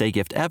best Mother's Day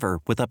gift ever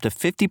with up to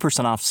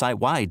 50% off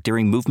site-wide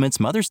during Movement's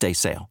Mother's Day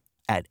sale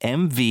at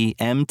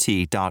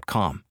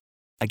MVMT.com.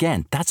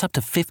 Again, that's up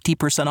to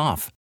 50%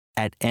 off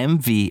at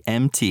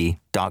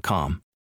MVMT.com.